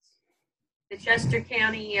documents. The Chester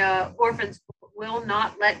County Orphans will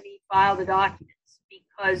not let me file the documents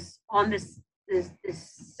because on this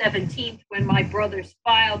 17th, when my brothers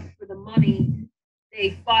filed for the money,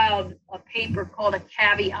 they filed a paper called a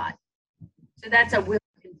caveat. So that's a will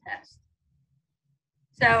contest.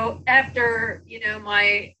 So after,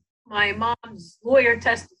 my mom's lawyer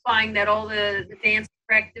testifying that all the dance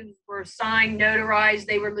directives were signed, notarized,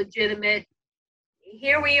 they were legitimate,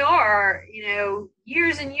 here we are,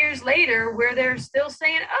 years and years later, where they're still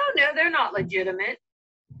saying, oh, no, they're not legitimate.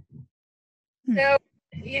 So,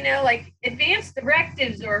 like advanced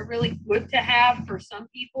directives are really good to have for some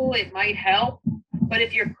people. It might help. But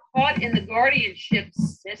if you're caught in the guardianship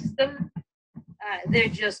system, they're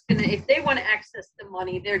just going to, if they want to access the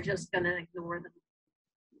money, they're just going to ignore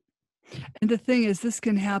them. And the thing is, this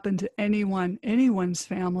can happen to anyone's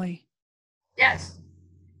family. Yes.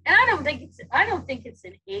 And I don't think it's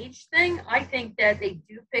an age thing. I think that they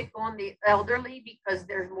do pick on the elderly because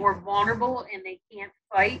they're more vulnerable and they can't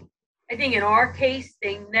fight. I think in our case,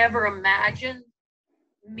 they never imagined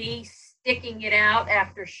me sticking it out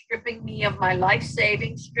after stripping me of my life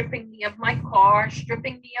savings, stripping me of my car,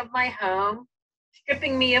 stripping me of my home,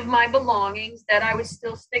 stripping me of my belongings, that I would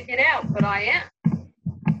still stick it out, but I am.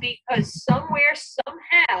 Because somewhere,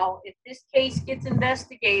 somehow, if this case gets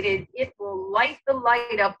investigated, it will light the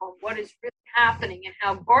light up on what is really happening and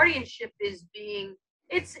how guardianship is being,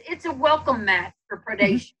 it's a welcome mat for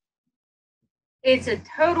predation. It's a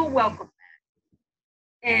total welcome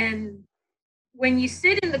mat. And when you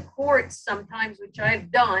sit in the courts sometimes, which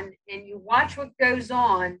I've done, and you watch what goes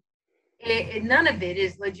on, none of it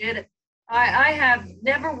is legitimate. I have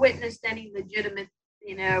never witnessed any legitimate,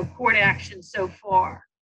 court action so far.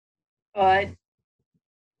 But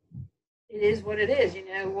it is what it is,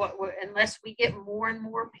 unless we get more and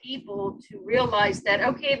more people to realize that,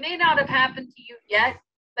 okay, it may not have happened to you yet,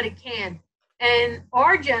 but it can. And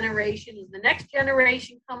our generation is the next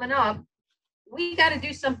generation coming up. We got to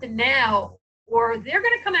do something now, or they're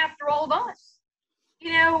going to come after all of us.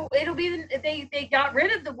 It'll be, they got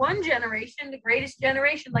rid of the one generation, the greatest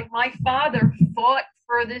generation. Like my father fought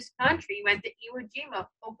for this country. He went to Iwo Jima,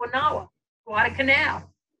 Okinawa,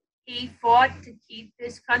 Guadalcanal. He fought to keep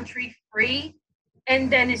this country free.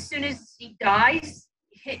 And then as soon as he dies,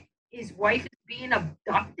 his wife is being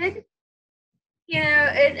abducted.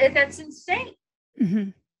 That's insane.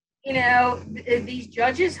 Mm-hmm. These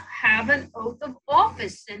judges have an oath of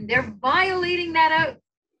office, and they're violating that oath.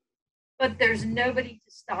 But there's nobody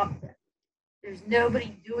to stop them. There's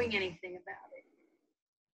nobody doing anything about it.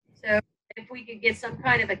 So if we could get some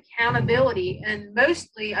kind of accountability, and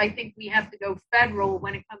mostly I think we have to go federal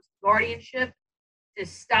when it comes to guardianship to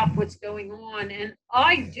stop what's going on. And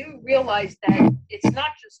I do realize that it's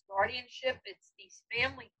not just guardianship, it's these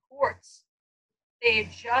family courts. They're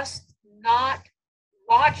just not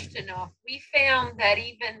watched enough. We found that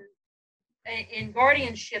even in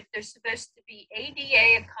guardianship, there's supposed to be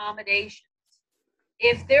ADA accommodations.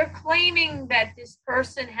 If they're claiming that this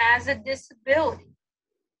person has a disability,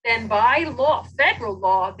 then by law, federal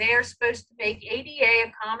law, they are supposed to make ADA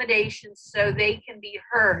accommodations so they can be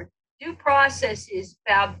heard. Due process is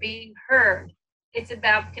about being heard. It's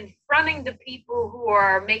about confronting the people who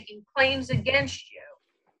are making claims against you.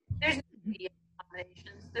 There's no ADA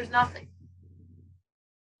accommodations. There's nothing.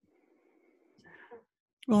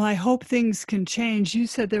 Well, I hope things can change. You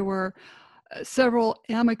said there were several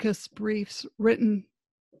amicus briefs written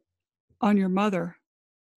on your mother.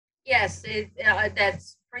 Yes, that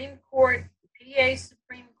Supreme Court, PA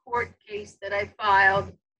Supreme Court case that I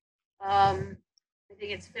filed, I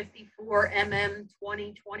think it's 54 MM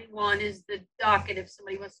 2021 is the docket if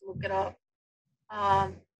somebody wants to look it up.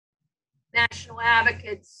 National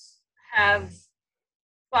advocates have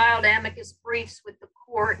filed amicus briefs with the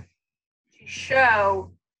court to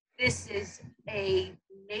show this is a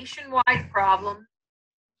nationwide problem,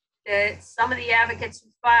 that some of the advocates who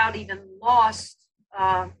filed even lost.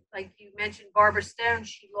 Like you mentioned, Barbara Stone,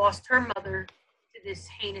 she lost her mother to this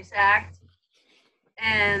heinous act.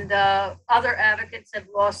 And other advocates have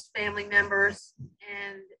lost family members.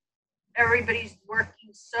 And everybody's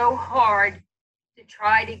working so hard to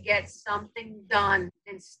try to get something done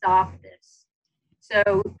and stop this.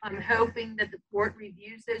 So I'm hoping that the court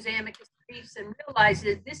reviews those amicus briefs and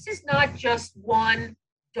realizes this is not just one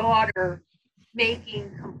daughter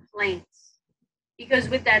making complaints. Because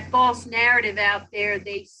with that false narrative out there,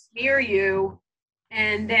 they smear you,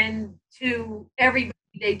 and then to everybody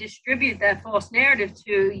they distribute that false narrative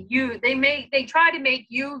to you. They try to make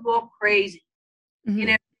you look crazy.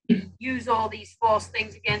 Mm-hmm. Use all these false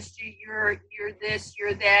things against you. You're this,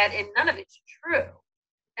 you're that, and none of it's true.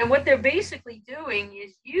 And what they're basically doing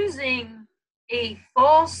is using a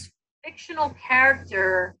false fictional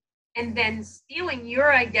character and then stealing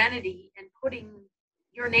your identity and putting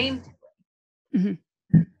your name to it.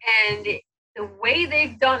 Mm-hmm. And the way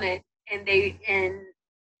they've done it, and the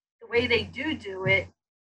way they do it,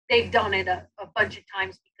 they've done it a bunch of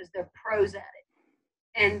times because they're pros at it.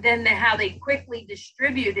 And then how they quickly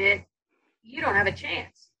distribute it, you don't have a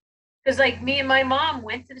chance. Because like me and my mom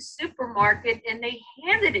went to the supermarket and they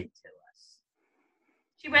handed it to us.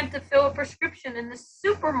 She went to fill a prescription and the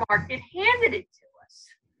supermarket handed it to us.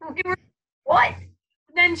 We were, what?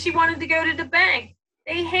 Then she wanted to go to the bank.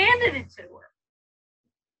 They handed it to her.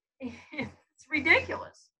 It's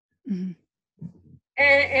ridiculous. Mm-hmm.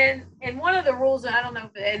 And one of the rules, I don't know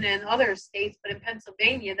if in other states, but in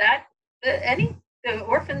Pennsylvania, that the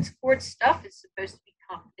orphans court stuff is supposed to be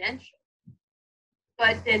confidential.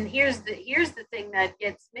 But then here's the thing that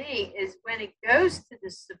gets me is when it goes to the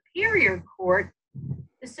Superior Court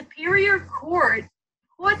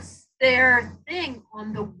puts their thing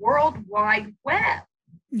on the World Wide Web.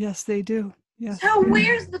 Yes, they do. Yes. So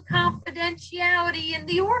where's the confidentiality in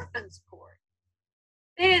the orphans court?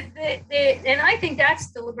 And I think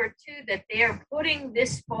that's deliberate too, that they are putting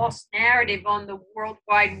this false narrative on the World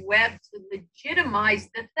Wide Web to legitimize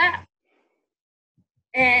the theft.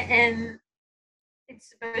 And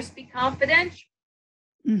it's supposed to be confidential.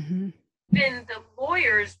 Mm-hmm. Even the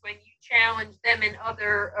lawyers, when you challenge them in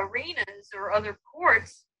other arenas or other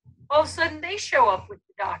courts, all of a sudden they show up with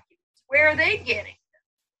the documents. Where are they getting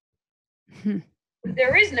them?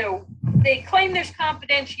 There is no, they claim there's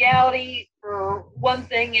confidentiality for one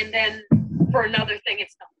thing, and then for another thing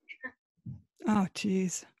it's not. Oh,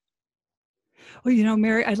 geez. Well,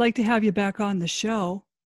 Mary, I'd like to have you back on the show.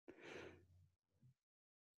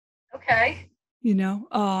 Okay.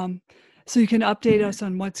 So you can update us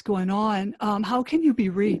on what's going on. How can you be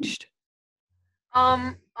reached?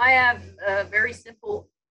 I have a very simple,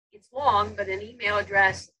 it's long, but an email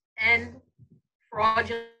address, and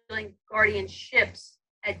Fraudulent Guardianships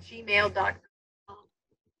 @gmail.com.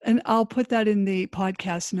 And I'll put that in the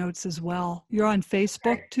podcast notes as well. You're on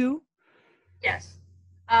Facebook too? Yes.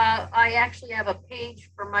 I actually have a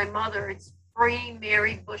page for my mother. It's Free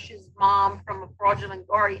Mary Bush's Mom from a Fraudulent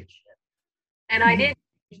Guardianship. And I didn't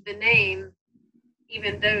change the name,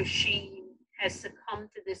 even though she has succumbed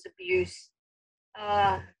to this abuse,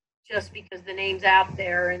 just because the name's out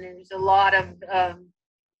there. And there's a lot of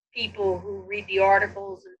people who read the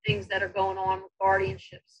articles and things that are going on with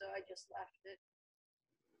guardianship. So I just left it.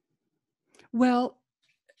 Well,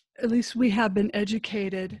 at least we have been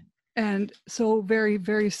educated, and so very,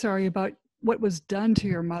 very sorry about what was done to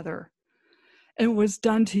your mother. And was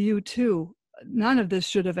done to you too. None of this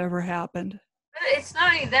should have ever happened. It's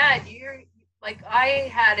not only that. I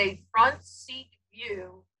had a front seat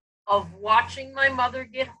view of watching my mother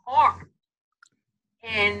get harmed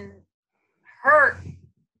and hurt,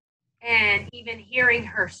 and even hearing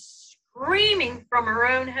her screaming from her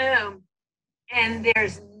own home, and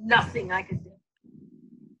there's nothing I could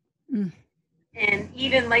do. And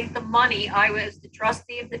even like the money, I was the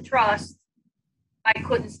trustee of the trust. I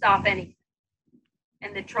couldn't stop anything.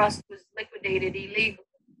 And the trust was liquidated illegally.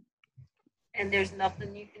 And there's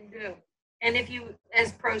nothing you can do. And if you,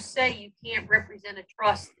 as pros say, you can't represent a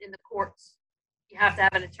trust in the courts. You have to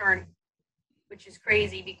have an attorney, which is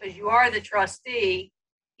crazy because you are the trustee.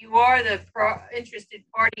 You are the interested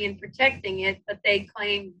party in protecting it, but they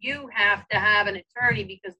claim you have to have an attorney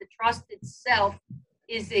because the trust itself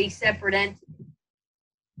is a separate entity.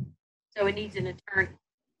 So it needs an attorney.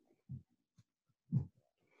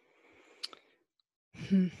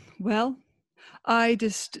 Well, I'm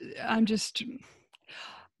just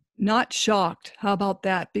not shocked. How about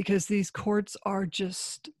that? Because these courts are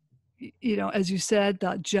just, as you said,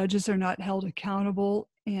 the judges are not held accountable.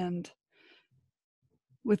 And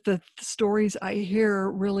with the stories I hear,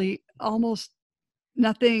 really almost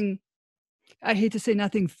nothing, I hate to say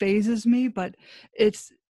nothing phases me, but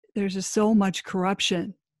there's just so much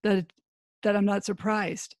corruption that I'm not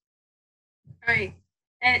surprised. Right.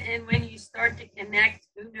 And when you start to connect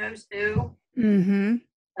who knows who,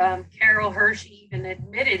 Carol Hershey even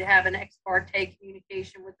admitted having ex parte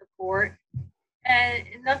communication with the court, and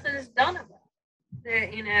nothing is done about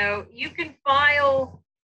it. You can file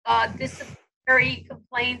disciplinary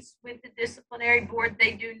complaints with the disciplinary board,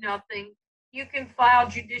 they do nothing. You can file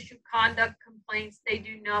judicial conduct complaints, they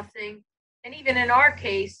do nothing. And even in our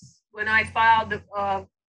case, when I filed a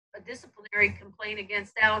disciplinary complaint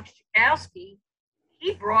against Alex Chakowski,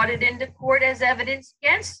 he brought it into court as evidence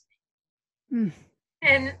against me.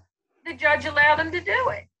 And the judge allowed him to do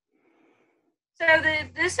it. So the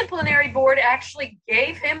disciplinary board actually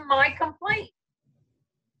gave him my complaint.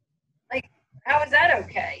 Like, how is that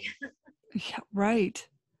okay? Yeah, right.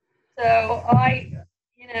 So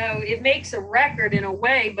it makes a record in a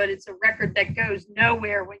way, but it's a record that goes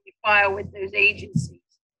nowhere when you file with those agencies.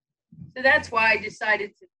 So that's why I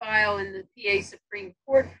decided to file in the PA Supreme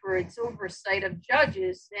Court for its oversight of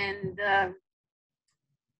judges, and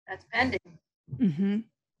that's pending.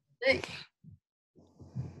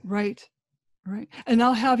 Right. And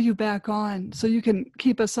I'll have you back on so you can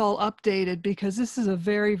keep us all updated, because this is a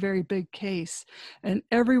very, very big case, and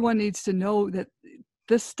everyone needs to know that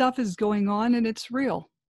this stuff is going on and it's real.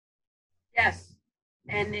 Yes,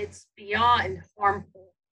 and it's beyond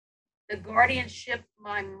harmful. The guardianship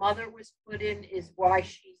my mother was put in is why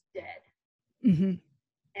she's dead.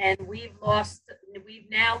 And we've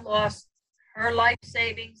now lost her life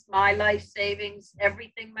savings, my life savings,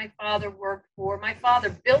 everything my father worked for. My father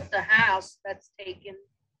built the house that's taken,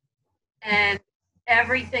 and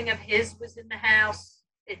everything of his was in the house.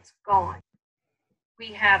 It's gone. We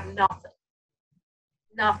have nothing.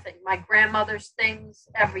 My grandmother's things,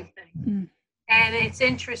 everything. And it's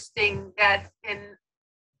interesting that, and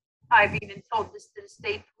I've even told this to the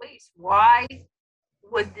state police, why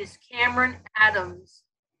would this Cameron Adams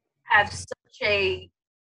have such a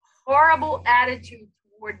horrible attitude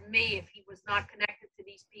toward me if he was not connected to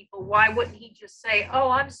these people? Why wouldn't he just say, oh,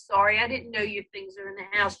 I'm sorry, I didn't know your things are in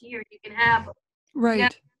the house. Here, you can have them. Right. You know,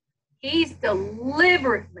 he's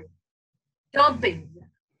deliberately dumping them.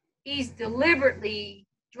 He's deliberately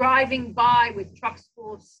driving by with trucks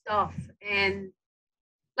full of stuff and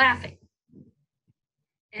laughing.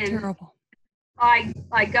 And terrible. I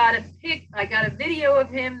got a video of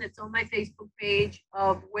him that's on my Facebook page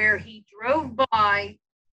of where he drove by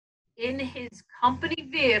in his company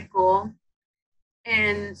vehicle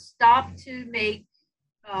and stopped to make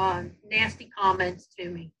nasty comments to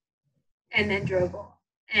me and then drove off.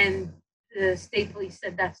 And the state police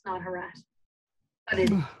said that's not harassment. But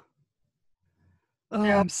it is. Oh,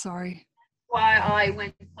 I'm sorry. Why I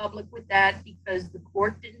went public with that, because the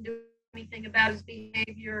court didn't do anything about his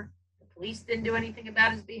behavior. The police didn't do anything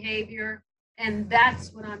about his behavior. And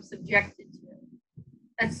that's what I'm subjected to.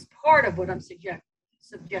 That's part of what I'm subjected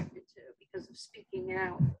to because of speaking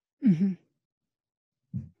out. Mm-hmm.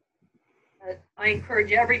 I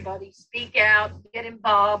encourage everybody, speak out, get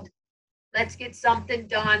involved. Let's get something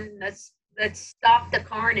done. Let's stop the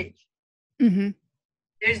carnage. Mm-hmm.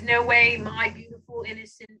 There's no way my beautiful,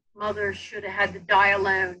 innocent mother should have had to die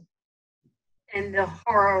alone, and the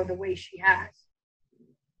horror of the way she has.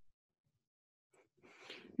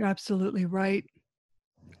 You're absolutely right.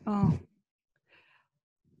 Oh,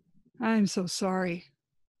 I'm so sorry.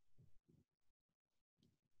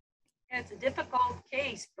 Yeah, it's a difficult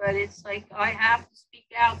case, but it's like I have to speak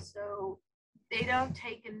out so they don't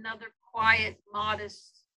take another quiet,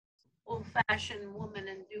 modest, old-fashioned woman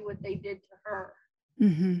and do what they did to her.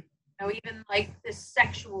 Mm-hmm. You know, even like the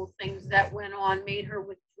sexual things that went on made her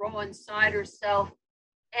withdraw inside herself.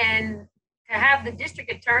 And to have the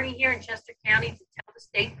district attorney here in Chester County to tell the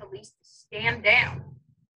state police to stand down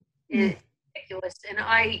is ridiculous. And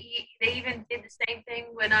they even did the same thing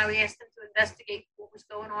when I asked them to investigate what was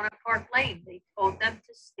going on at Park Lane. They told them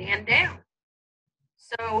to stand down.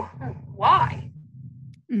 So why?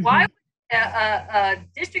 Mm-hmm. Why would a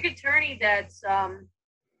district attorney that's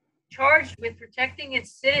charged with protecting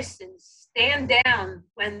its citizens stand down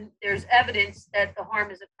when there's evidence that the harm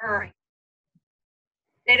is occurring?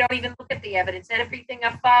 They don't even look at the evidence. Everything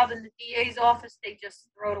I filed in the DA's office, they just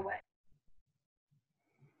throw it away.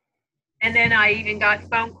 And then I even got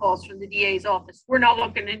phone calls from the DA's office. We're not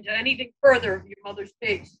looking into anything further of your mother's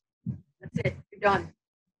case. That's it. You're done.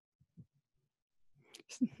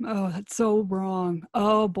 Oh, that's so wrong.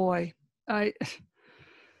 Oh, boy. I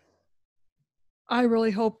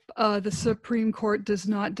really hope the Supreme Court does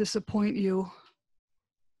not disappoint you.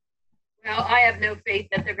 Well, I have no faith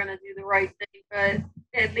that they're going to do the right thing, but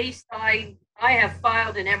at least I have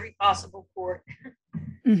filed in every possible court.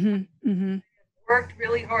 Mm-hmm. Mm-hmm. Worked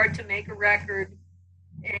really hard to make a record,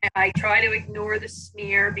 and I try to ignore the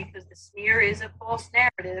smear because the smear is a false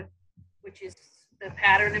narrative, which is the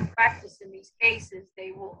pattern and practice in these cases.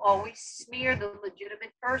 They will always smear the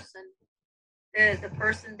legitimate person, the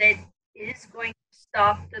person that is going to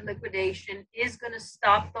stop the liquidation, is going to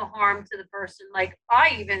stop the harm to the person. Like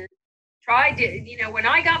I even tried to, when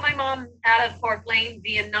I got my mom out of Park Lane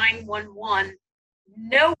via 911,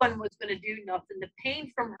 no one was going to do nothing. The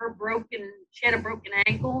pain from her she had a broken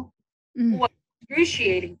ankle, was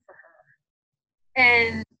excruciating for her.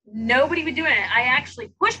 And nobody would do it. I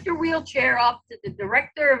actually pushed her wheelchair up to the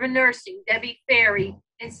director of nursing, Debbie Ferry,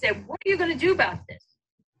 and said, what are you going to do about this?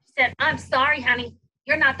 She said, I'm sorry, honey,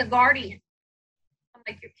 you're not the guardian. I'm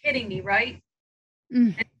like, you're kidding me, right?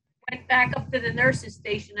 And I went back up to the nurse's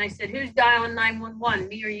station. I said, who's dialing 911,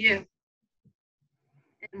 me or you?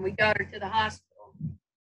 And we got her to the hospital.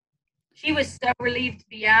 She was so relieved to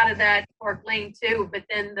be out of that Park Lane too, but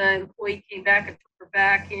then the employee came back and took her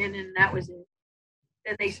back in, and that was it.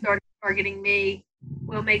 Then they started targeting me.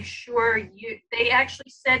 We'll make sure they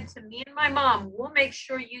actually said to me and my mom, we'll make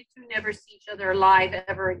sure you two never see each other alive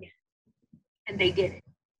ever again. And they did it.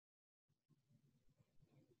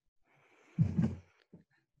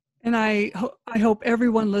 And I hope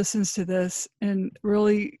everyone listens to this and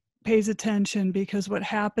really pays attention, because what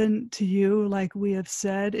happened to you, like we have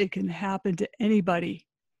said, it can happen to anybody.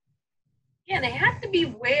 Yeah, they have to be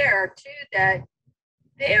aware too that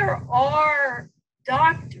there are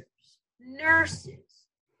doctors, nurses,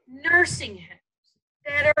 nursing homes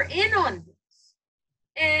that are in on this.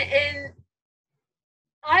 And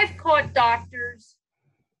I've caught doctors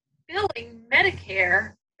billing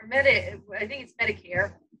Medicare, I think it's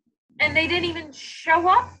Medicare, and they didn't even show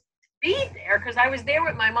up be there because I was there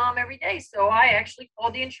with my mom every day. So I actually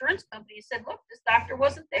called the insurance company and said, look, this doctor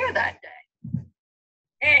wasn't there that day.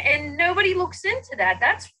 And nobody looks into that.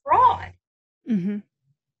 That's fraud. Mm-hmm.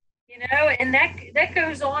 You know, and that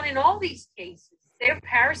goes on in all these cases. They're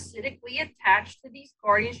parasitically attached to these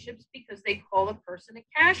guardianships because they call a person a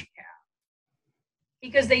cash cow.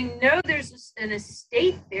 Because they know there's an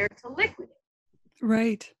estate there to liquidate.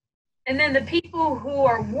 Right. And then the people who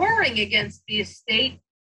are warring against the estate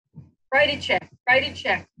write a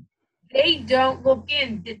check. They don't look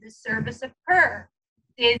in. Did the service occur?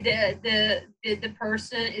 Is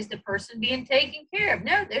the person being taken care of?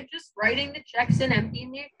 No, they're just writing the checks and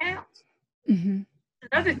emptying the accounts. Mm-hmm.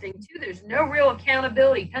 Another thing too, there's no real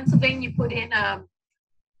accountability. Pennsylvania put in a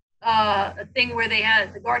thing where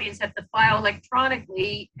the guardians have to file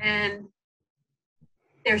electronically, and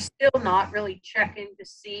they're still not really checking to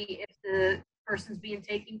see if the person's being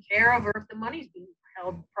taken care of or if the money's being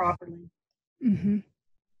held properly. Mm-hmm.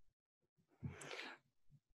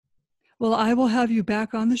 Well, I will have you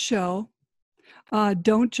back on the show.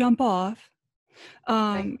 Don't jump off.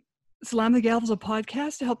 Slam the Gavel is a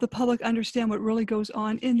podcast to help the public understand what really goes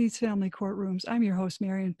on in these family courtrooms. I'm your host,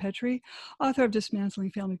 Marion Petrie, author of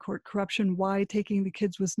Dismantling Family Court Corruption, Why Taking the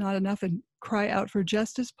Kids Was Not Enough, and Cry Out for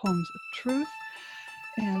Justice, Poems of Truth.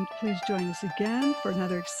 And please join us again for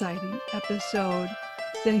another exciting episode.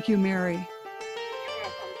 Thank you, Mary. You're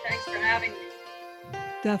welcome. Thanks for having me.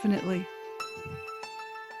 Definitely.